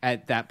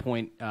at that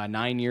point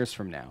 9 years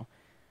from now,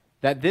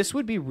 that this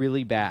would be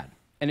really bad.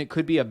 And it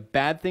could be a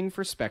bad thing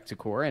for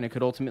Spectacor, and it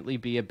could ultimately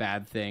be a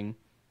bad thing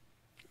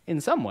in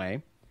some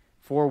way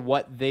for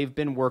what they've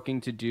been working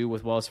to do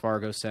with Wells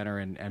Fargo Center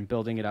and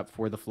building it up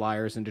for the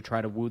Flyers and to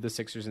try to woo the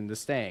Sixers into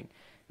staying.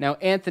 Now,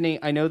 Anthony,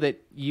 I know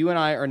that you and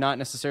I are not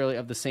necessarily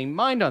of the same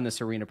mind on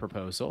this arena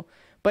proposal,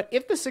 but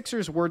if the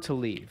Sixers were to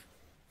leave,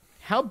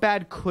 how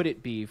bad could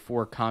it be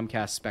for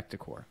Comcast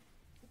Spectacor?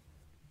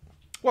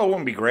 Well, it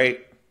wouldn't be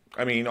great.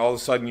 I mean, all of a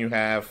sudden you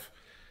have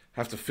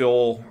to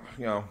fill,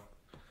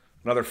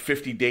 another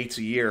 50 dates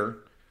a year.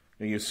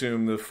 And you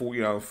assume the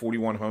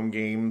 41 home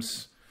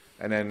games,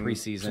 and then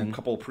preseason, a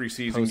couple of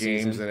preseason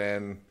games, and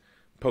then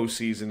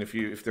postseason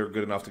if they're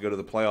good enough to go to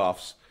the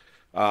playoffs.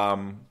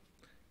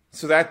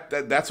 So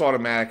that's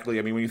automatically.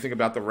 I mean, when you think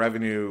about the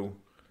revenue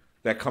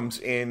that comes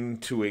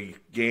into a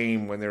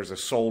game when there's a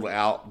sold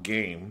out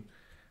game,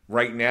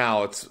 right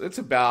now it's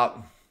about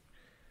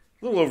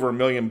a little over $1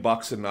 million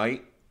a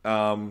night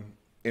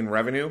in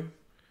revenue.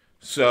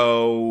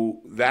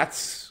 So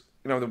that's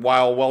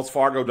while Wells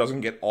Fargo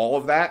doesn't get all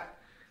of that,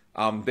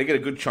 they get a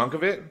good chunk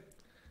of it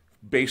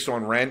based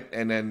on rent,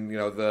 and then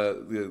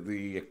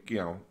the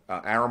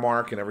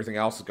Aramark and everything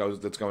else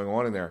that's going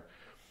on in there.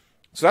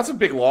 So that's a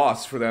big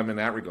loss for them in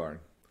that regard.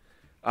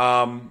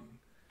 But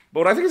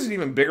what I think is an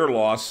even bigger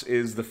loss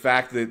is the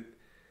fact that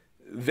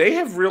they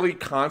have really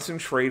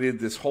concentrated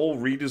this whole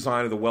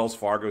redesign of the Wells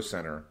Fargo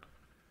Center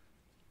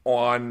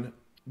on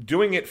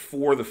doing it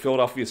for the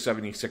Philadelphia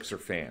 76er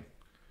fan.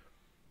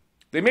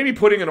 They may be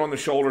putting it on the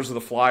shoulders of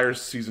the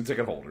Flyers season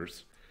ticket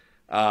holders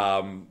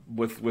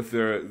with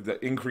the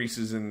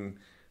increases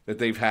that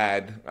they've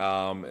had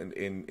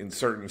in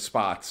certain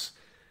spots.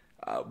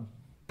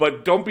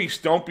 But don't be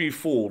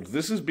fooled.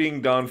 This is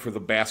being done for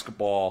the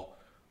basketball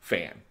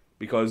fan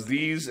because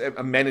these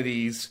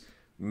amenities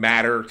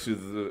matter to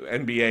the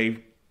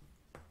NBA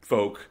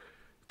folk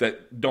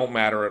that don't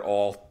matter at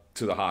all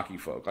to the hockey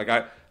folk. Like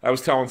I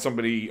was telling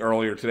somebody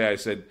earlier today, I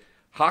said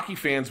hockey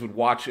fans would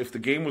watch, if the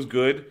game was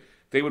good,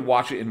 they would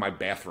watch it in my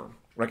bathroom.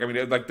 Right? I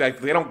mean, like they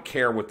don't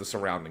care what the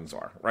surroundings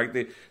are. Right?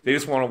 They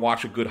just want to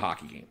watch a good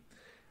hockey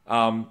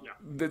game.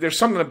 There's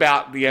something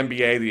about the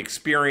NBA, the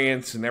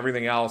experience and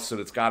everything else, that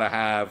it's got to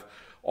have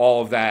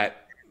all of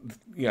that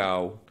you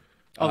know.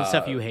 All the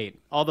stuff you hate,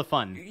 all the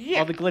fun,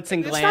 all the glitz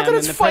and glam. It's not that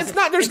it's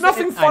fun. There's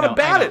nothing fun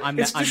about it.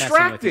 It's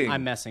distracting.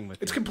 I'm messing with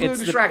you. It's completely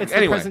distracting. It's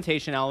the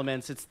presentation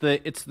elements. It's the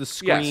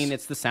screen. Yes.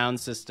 It's the sound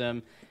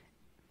system.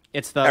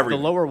 It's the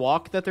lower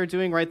walk that they're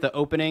doing, right? The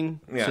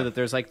opening, so that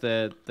there's like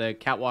the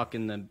catwalk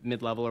in the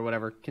mid level or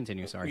whatever.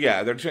 Continue, sorry.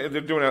 Yeah, they're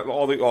doing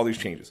all these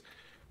changes.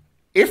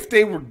 If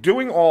they were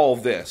doing all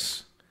of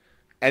this,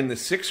 and the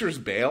Sixers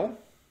bail,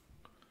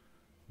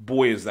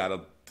 boy, is that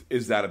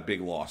a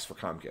big loss for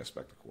Comcast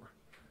Spectacor.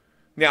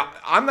 Now,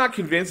 I'm not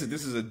convinced that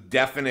this is a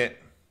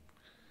definite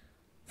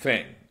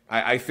thing.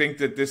 I think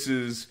that this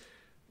is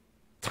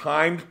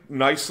timed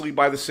nicely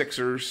by the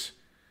Sixers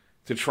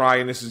to try,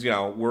 and this is,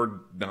 we're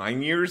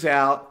 9 years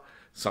out.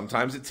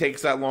 Sometimes it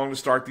takes that long to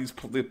start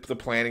the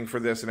planning for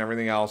this and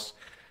everything else.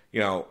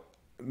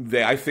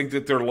 I think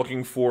that they're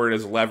looking for it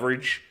as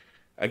leverage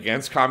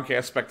against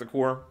Comcast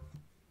Spectacor.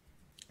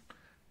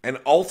 And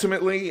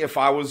ultimately, if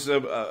I was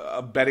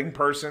a betting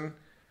person,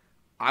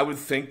 I would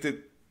think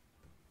that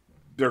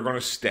they're going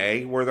to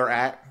stay where they're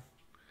at.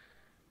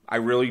 I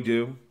really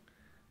do.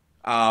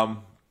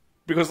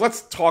 Because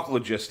let's talk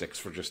logistics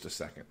for just a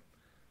second.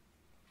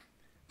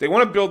 They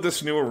want to build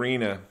this new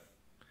arena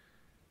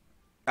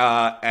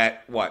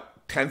at,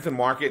 10th and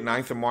Market,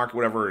 9th and Market,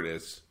 whatever it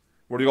is,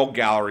 where the old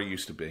gallery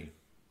used to be.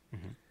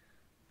 Mm-hmm.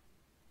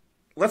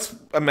 Let's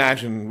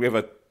imagine we have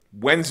a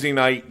Wednesday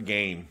night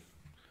game.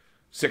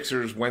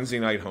 Sixers Wednesday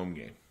night home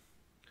game.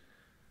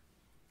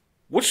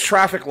 What's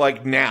traffic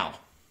like now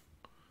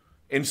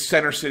in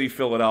Center City,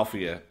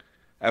 Philadelphia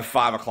at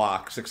 5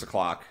 o'clock, 6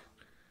 o'clock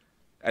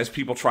as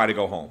people try to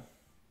go home?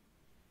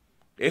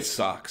 It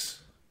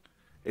sucks.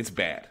 It's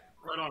bad.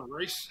 Right on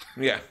Race.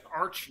 Yeah.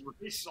 Arch,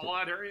 Race, all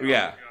that area.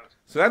 Yeah.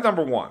 So that's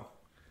number one.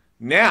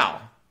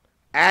 Now,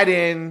 add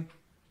in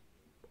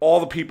all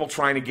the people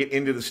trying to get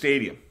into the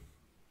stadium.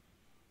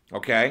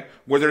 Okay?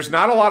 Where there's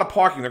not a lot of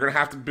parking. They're going to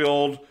have to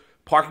build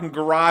parking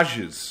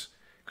garages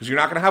because you're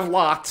not going to have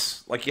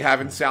lots like you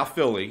have in South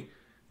Philly,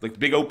 like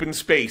big open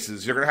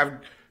spaces. You're going to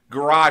have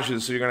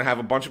garages, so you're going to have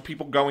a bunch of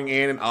people going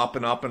in and up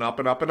and up and up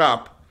and up and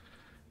up.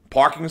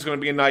 Parking is going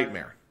to be a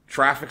nightmare.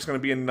 Traffic's going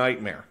to be a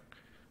nightmare.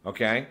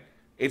 Okay?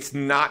 It's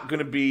not going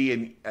to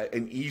be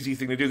an easy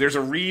thing to do. There's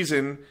a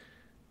reason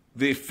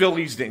the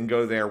Phillies didn't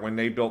go there when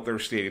they built their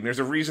stadium. There's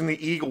a reason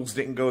the Eagles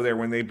didn't go there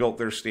when they built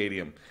their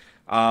stadium.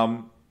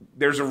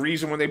 There's a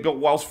reason when they built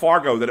Wells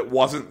Fargo that it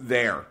wasn't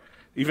there,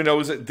 even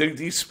though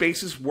these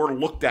spaces were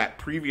looked at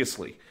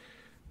previously.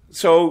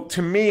 So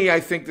to me, I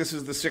think this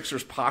is the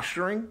Sixers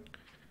posturing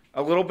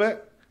a little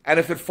bit. And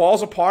if it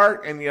falls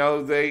apart and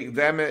they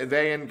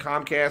and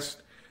Comcast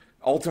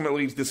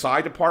ultimately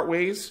decide to part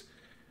ways,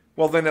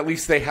 well, then at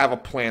least they have a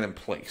plan in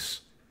place.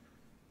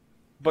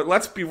 But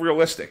let's be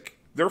realistic.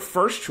 Their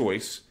first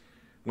choice,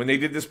 when they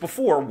did this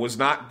before, was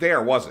not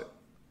there, was it?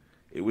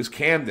 It was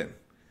Camden.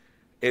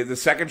 The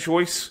second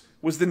choice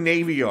was the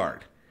Navy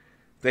Yard.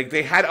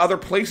 They had other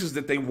places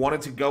that they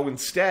wanted to go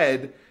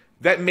instead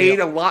that made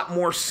a lot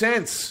more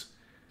sense.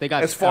 They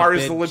got as far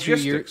as the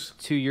logistics.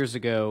 2 years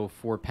ago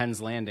for Penn's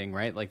Landing,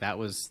 right? Like that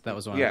was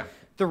one. Yeah.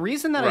 The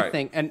reason that I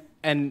think,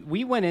 and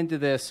we went into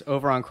this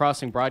over on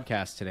Crossing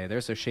Broadcast today.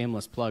 There's a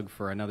shameless plug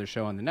for another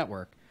show on the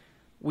network.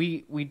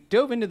 We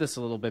dove into this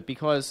a little bit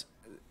because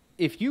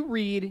if you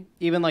read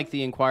even like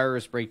the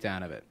Inquirer's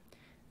breakdown of it,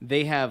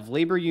 they have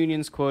labor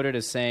unions quoted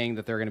as saying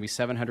that there are going to be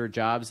 700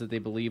 jobs that they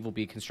believe will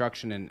be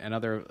construction and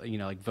other,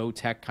 like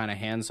vo-tech kind of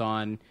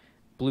hands-on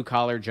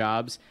blue-collar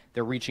jobs.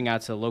 They're reaching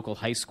out to local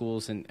high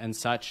schools and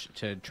such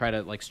to try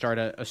to like start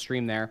a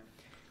stream there.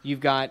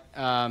 You've got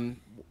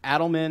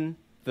Adelman,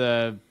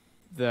 the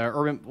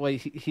urban,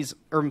 he's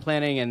urban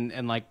planning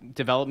and like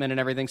development and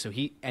everything. So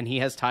he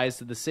has ties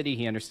to the city.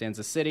 He understands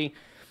the city.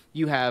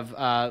 You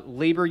have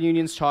labor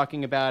unions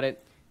talking about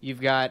it.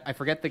 You've got, I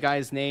forget the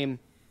guy's name,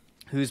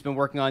 who's been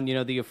working on,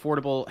 the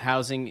affordable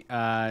housing,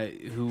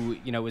 who,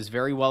 is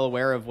very well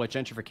aware of what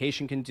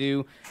gentrification can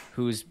do,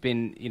 who's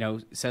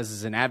been, says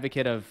is an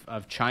advocate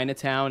of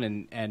Chinatown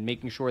and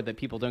making sure that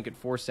people don't get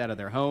forced out of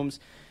their homes.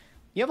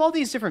 You have all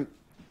these different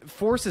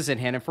forces in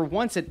hand, and for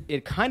once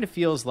it kind of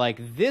feels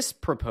like this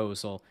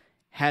proposal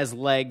has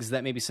legs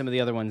that maybe some of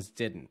the other ones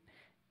didn't.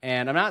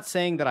 And I'm not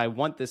saying that I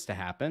want this to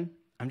happen.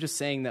 I'm just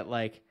saying that,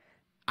 like,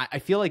 I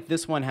feel like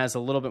this one has a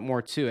little bit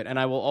more to it. And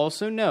I will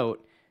also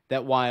note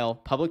that while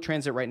public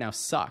transit right now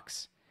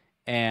sucks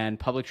and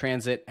public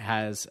transit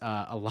has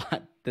a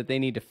lot that they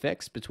need to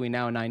fix between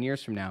now and 9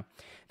 years from now,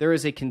 there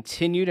is a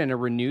continued and a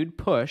renewed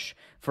push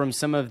from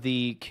some of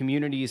the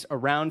communities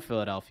around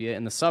Philadelphia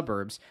in the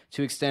suburbs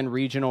to extend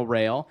regional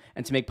rail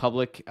and to make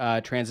public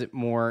transit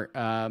more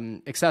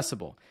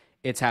accessible.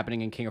 It's happening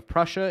in King of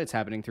Prussia. It's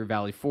happening through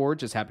Valley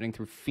Forge. It's happening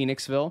through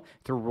Phoenixville,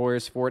 through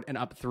Royersford, and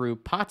up through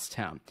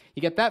Pottstown.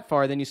 You get that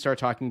far, then you start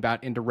talking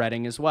about into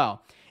Reading as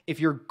well.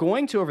 If you're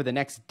going to, over the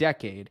next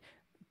decade,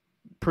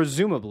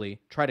 presumably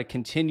try to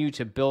continue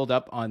to build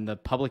up on the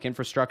public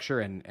infrastructure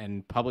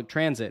and public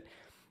transit,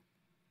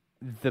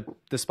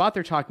 the spot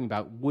they're talking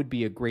about would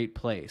be a great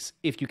place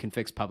if you can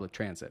fix public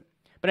transit.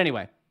 But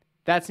anyway,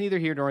 that's neither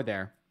here nor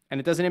there. and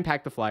it doesn't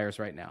impact the Flyers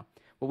right now.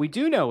 What we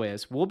do know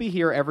is we'll be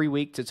here every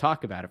week to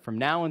talk about it from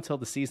now until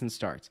the season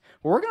starts.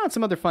 We're working on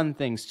some other fun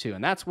things too,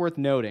 and that's worth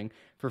noting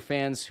for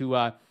fans who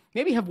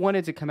maybe have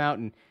wanted to come out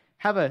and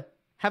have a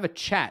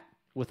chat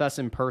with us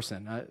in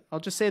person. I'll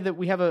just say that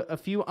we have a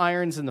few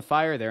irons in the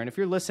fire there, and if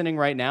you're listening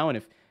right now,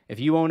 and if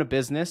you own a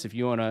business, if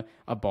you own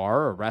a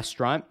bar or a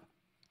restaurant,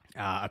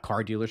 a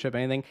car dealership,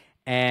 anything,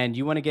 and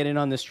you want to get in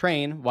on this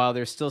train while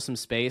there's still some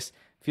space,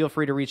 feel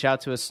free to reach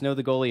out to us,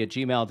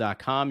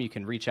 snowthegoalie@gmail.com. You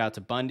can reach out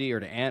to Bundy or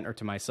to Ant or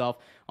to myself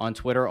on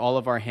Twitter. All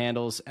of our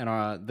handles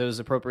and those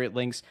appropriate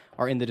links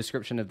are in the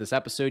description of this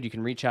episode. You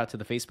can reach out to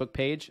the Facebook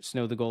page,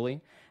 Snow the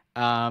Goalie.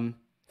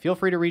 Feel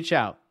free to reach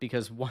out,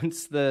 because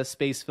once the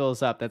space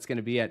fills up, that's going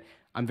to be it.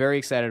 I'm very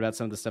excited about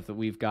some of the stuff that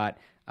we've got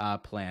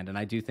planned, and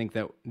I do think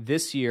that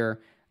this year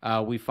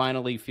we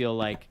finally feel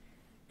like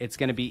it's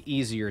going to be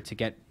easier to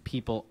get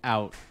people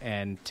out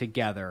and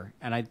together.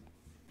 And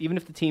even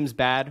if the team's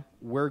bad,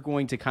 we're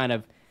going to kind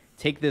of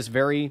take this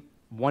very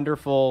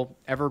wonderful,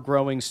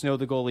 ever-growing Snow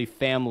the Goalie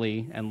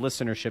family and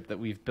listenership that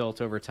we've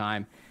built over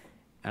time.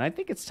 And I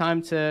think it's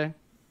time to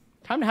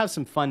have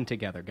some fun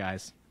together,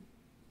 guys.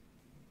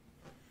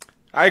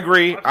 I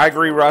agree,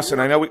 Russ.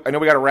 And I know we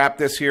got to wrap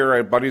this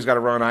here. Buddy's got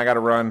to run. I got to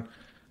run.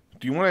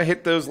 Do you want to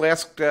hit those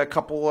last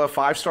couple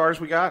 5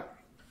 stars we got?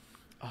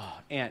 Oh,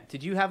 Ant,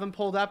 did you have them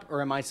pulled up, or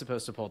am I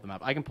supposed to pull them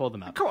up? I can pull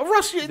them up. Come on,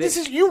 Russ,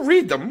 you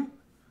read them.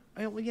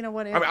 Well, you know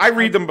what? I mean, I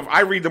read them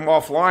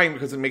offline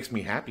because it makes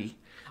me happy.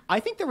 I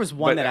think there was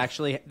one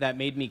that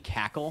made me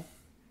cackle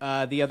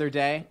the other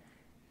day,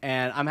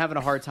 and I'm having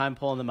a hard time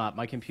pulling them up.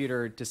 My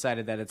computer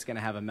decided that it's going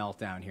to have a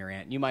meltdown here,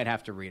 Ant. You might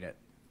have to read it.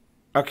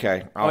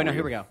 Okay.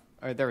 Here we go.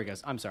 All right, there we go.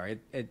 I'm sorry.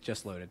 It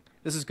just loaded.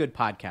 This is good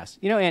podcast.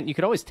 You know, Ant, you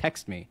could always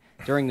text me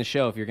during the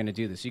show if you're going to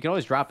do this. You can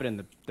always drop it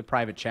in the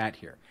private chat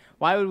here.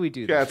 Why would we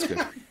do this? Yeah, that's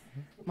good.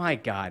 My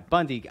God,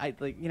 Bundy,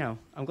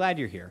 I'm glad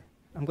you're here.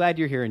 I'm glad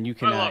you're here, and you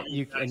can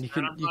you can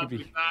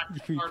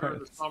be part of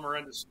the summer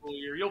end of school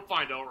year. You'll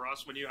find out,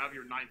 Russ, when you have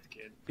your 9th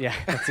kid. Yeah,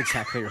 that's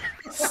exactly right.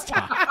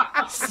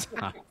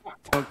 Stop!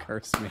 Don't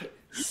curse me.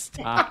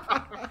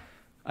 Stop!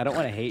 I don't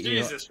want to hate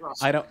you.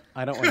 Russ. I don't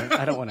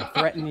want to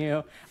threaten you.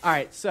 All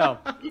right, so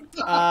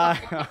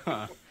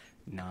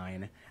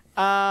 9.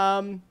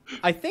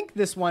 I think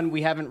this one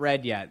we haven't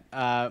read yet.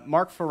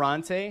 Mark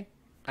Ferrante,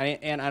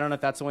 and I don't know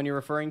if that's the one you're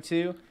referring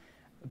to.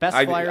 Best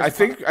Flyers.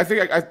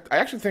 I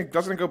actually think,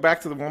 doesn't it go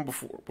back to the one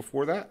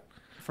before that?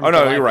 Oh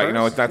no, you're right. 1st?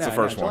 No, that's the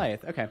first one. July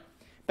 8th. Okay.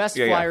 Best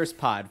Flyers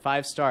pod,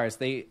 5 stars.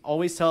 They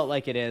always tell it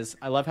like it is.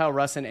 I love how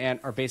Russ and Ant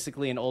are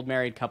basically an old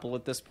married couple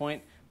at this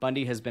point.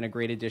 Bundy has been a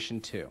great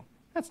addition too.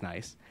 That's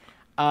nice.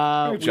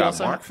 Good job,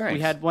 Mark. Thanks. We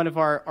had one of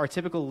our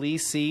typical Lee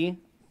C.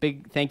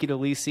 Big thank you to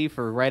Lee C.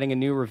 for writing a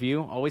new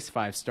review. Always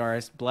 5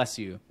 stars. Bless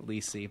you,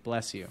 Lee C.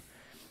 Bless you.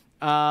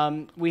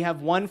 We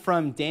have one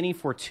from Danny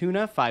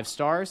Fortuna, 5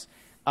 stars.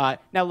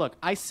 Now, look,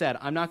 I said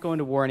I'm not going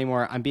to war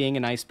anymore. I'm being a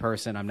nice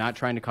person. I'm not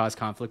trying to cause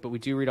conflict, but we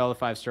do read all the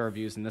 5-star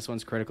reviews, and this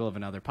one's critical of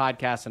another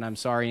podcast, and I'm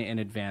sorry in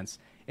advance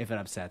if it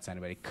upsets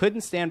anybody.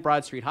 Couldn't stand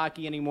Broad Street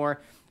Hockey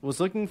anymore. Was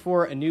looking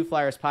for a new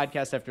Flyers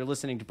podcast after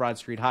listening to Broad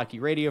Street Hockey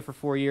Radio for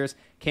 4 years.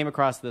 Came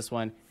across this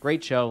one.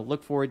 Great show.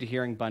 Look forward to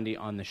hearing Bundy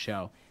on the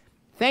show.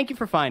 Thank you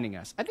for finding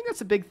us. I think that's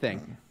a big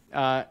thing.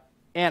 And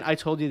I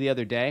told you the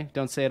other day,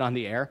 don't say it on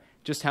the air,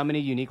 just how many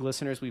unique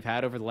listeners we've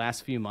had over the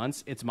last few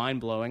months. It's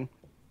mind-blowing.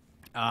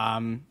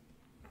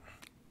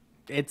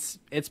 It's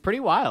pretty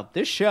wild.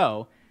 This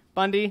show,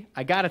 Bundy,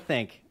 I gotta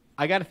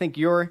think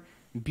your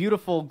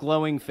beautiful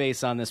glowing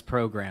face on this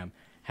program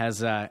has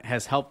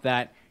helped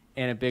that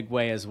in a big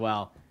way as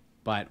well.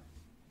 But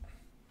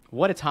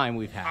what a time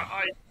we've had.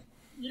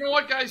 You know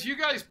what, guys? You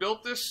guys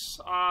built this.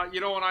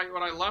 When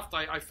I left,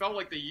 I felt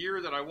like the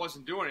year that I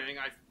wasn't doing anything,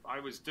 I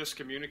was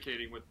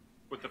discommunicating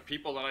with the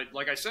people that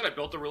I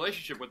built a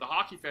relationship with the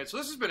hockey fans. So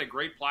this has been a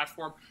great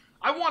platform.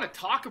 I want to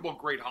talk about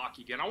great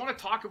hockey again. I want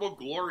to talk about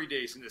glory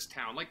days in this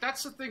town.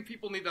 That's the thing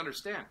people need to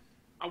understand.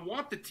 I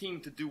want the team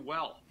to do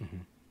well. Mm-hmm.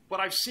 But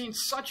I've seen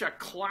such a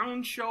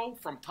clown show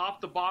from top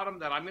to bottom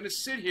that I'm going to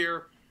sit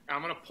here and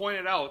I'm going to point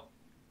it out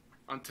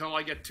until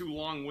I get too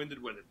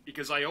long-winded with it,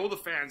 because I owe the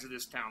fans of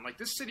this town.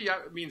 This city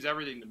means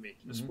everything to me.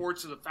 The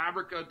sports of the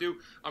fabric I do.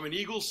 I'm an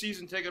Eagles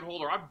season ticket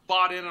holder. I've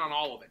bought in on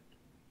all of it.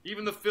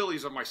 Even the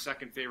Phillies are my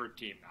second favorite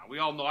team now. We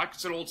all know.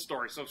 It's an old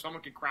story, so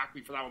someone can crack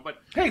me for that one. But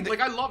hey,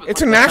 I love it.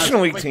 It's a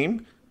National League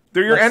team.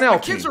 They're your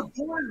NL team. Kids are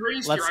born and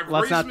raised here. I've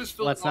raised them as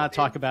Philadelphia. Let's not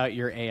talk about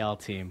your AL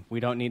team. We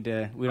don't need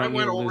to. I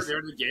went over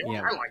there to the game.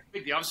 Yeah. I like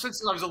big deal.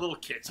 Since I was a little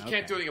kid, so you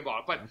can't do anything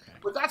about it.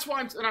 But that's why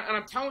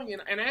I'm telling you,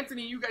 and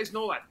Anthony, you guys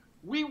know that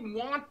we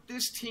want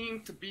this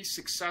team to be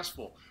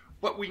successful.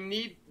 But we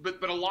need,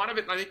 but a lot of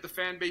it, and I think the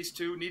fan base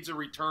too, needs a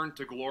return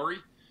to glory.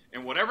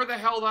 And whatever the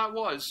hell that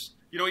was.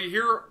 You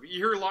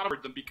hear a lot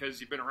of them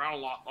because you've been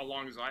around as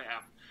long as I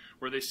have,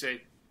 where they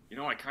say,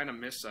 I kind of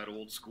miss that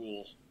old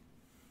school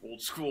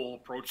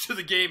approach to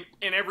the game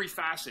in every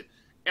facet.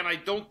 And I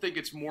don't think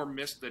it's more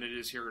missed than it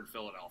is here in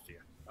Philadelphia.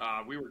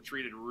 We were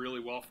treated really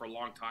well for a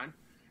long time.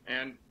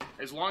 And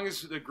as long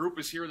as the group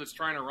is here that's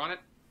trying to run it,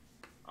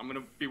 I'm going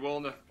to be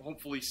willing to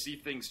hopefully see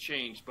things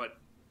change, but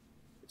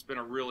it's been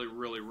a really,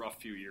 really rough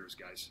few years,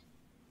 guys.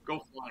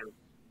 Go Flyers.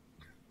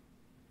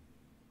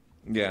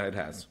 Yeah, it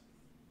has.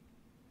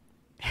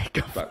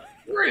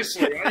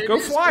 Seriously, Go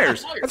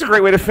Flyers. That's a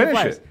great way to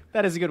finish it.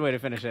 That is a good way to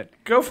finish it.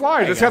 Go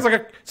Flyers. It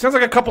sounds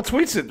like a couple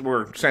tweets that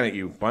were sent at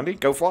you, Bundy.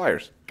 Go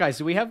Flyers. Guys,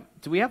 do we have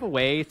a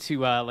way to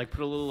like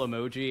put a little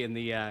emoji in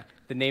the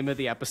name of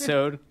the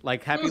episode,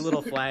 like happy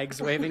little flags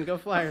waving? Go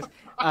Flyers.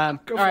 Go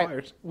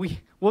Flyers. Right,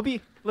 we'll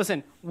be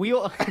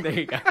there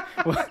you go.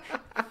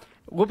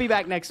 We'll be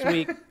back next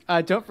week.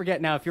 Don't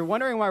forget now, if you're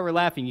wondering why we're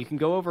laughing, you can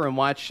go over and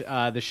watch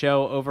the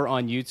show over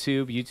on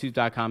YouTube,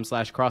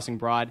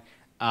 youtube.com/crossingbroad.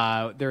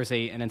 There's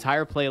an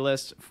entire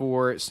playlist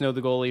for Snow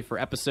the Goalie, for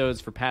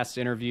episodes, for past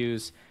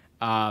interviews.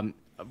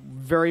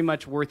 Very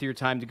much worth your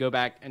time to go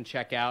back and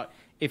check out.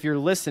 If you're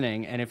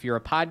listening and if you're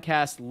a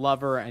podcast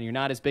lover and you're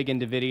not as big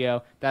into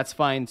video, that's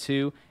fine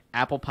too.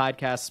 Apple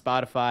Podcasts,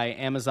 Spotify,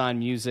 Amazon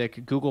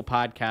Music, Google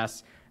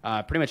Podcasts,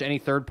 pretty much any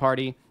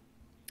third-party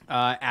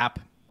app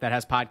that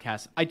has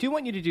podcasts. I do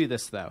want you to do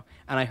this, though,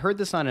 and I heard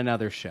this on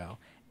another show,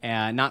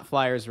 not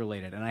Flyers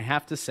related, and I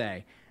have to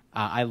say,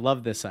 I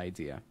love this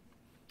idea.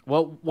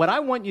 Well, what I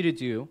want you to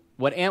do,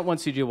 what Ant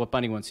wants you to do, what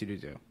Bunny wants you to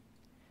do,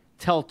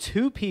 tell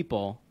 2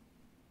 people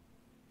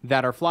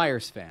that are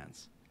Flyers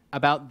fans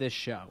about this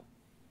show.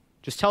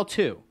 Just tell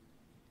 2.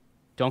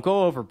 Don't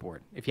go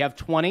overboard. If you have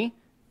 20,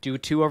 do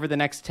 2 over the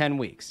next 10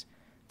 weeks.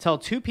 Tell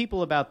 2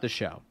 people about the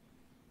show.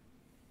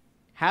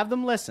 Have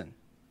them listen.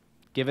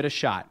 Give it a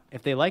shot.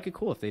 If they like it,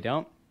 cool. If they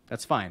don't,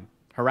 that's fine.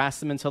 Harass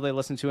them until they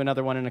listen to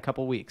another one in a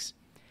couple weeks.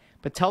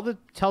 But tell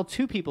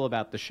 2 people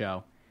about the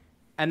show,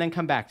 and then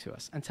come back to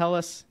us and tell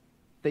us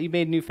that you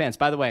made new fans.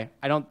 By the way,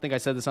 I don't think I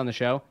said this on the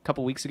show. A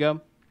couple weeks ago,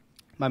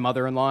 my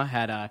mother-in-law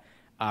had a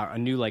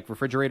new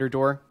refrigerator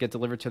door get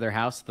delivered to their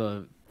house.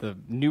 The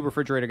new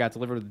refrigerator got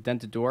delivered with a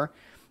dented door.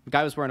 The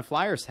guy was wearing a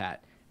Flyers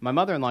hat. My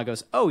mother-in-law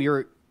goes, "Oh,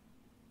 you're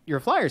a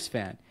Flyers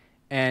fan,"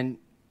 and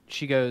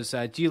she goes,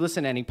 "Do you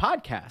listen to any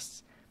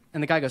podcasts?"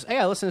 And the guy goes, "Hey,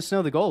 I listen to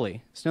Snow the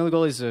Goalie. Snow the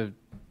Goalie's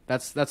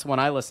that's one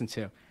I listen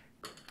to."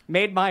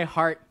 Made my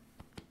heart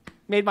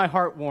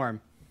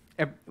warm.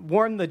 It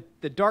warmed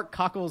the dark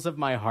cockles of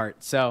my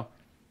heart. So,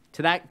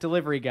 to that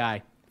delivery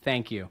guy,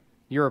 thank you.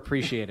 You're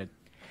appreciated.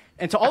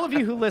 And to all of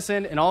you who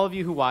listened and all of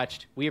you who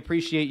watched, we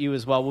appreciate you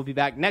as well. We'll be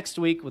back next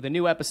week with a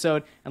new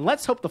episode, and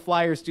let's hope the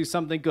Flyers do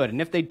something good.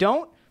 And if they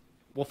don't,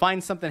 we'll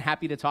find something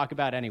happy to talk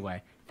about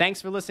anyway.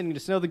 Thanks for listening to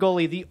Snow the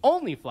Goalie, the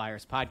only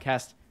Flyers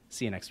podcast.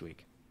 See you next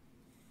week.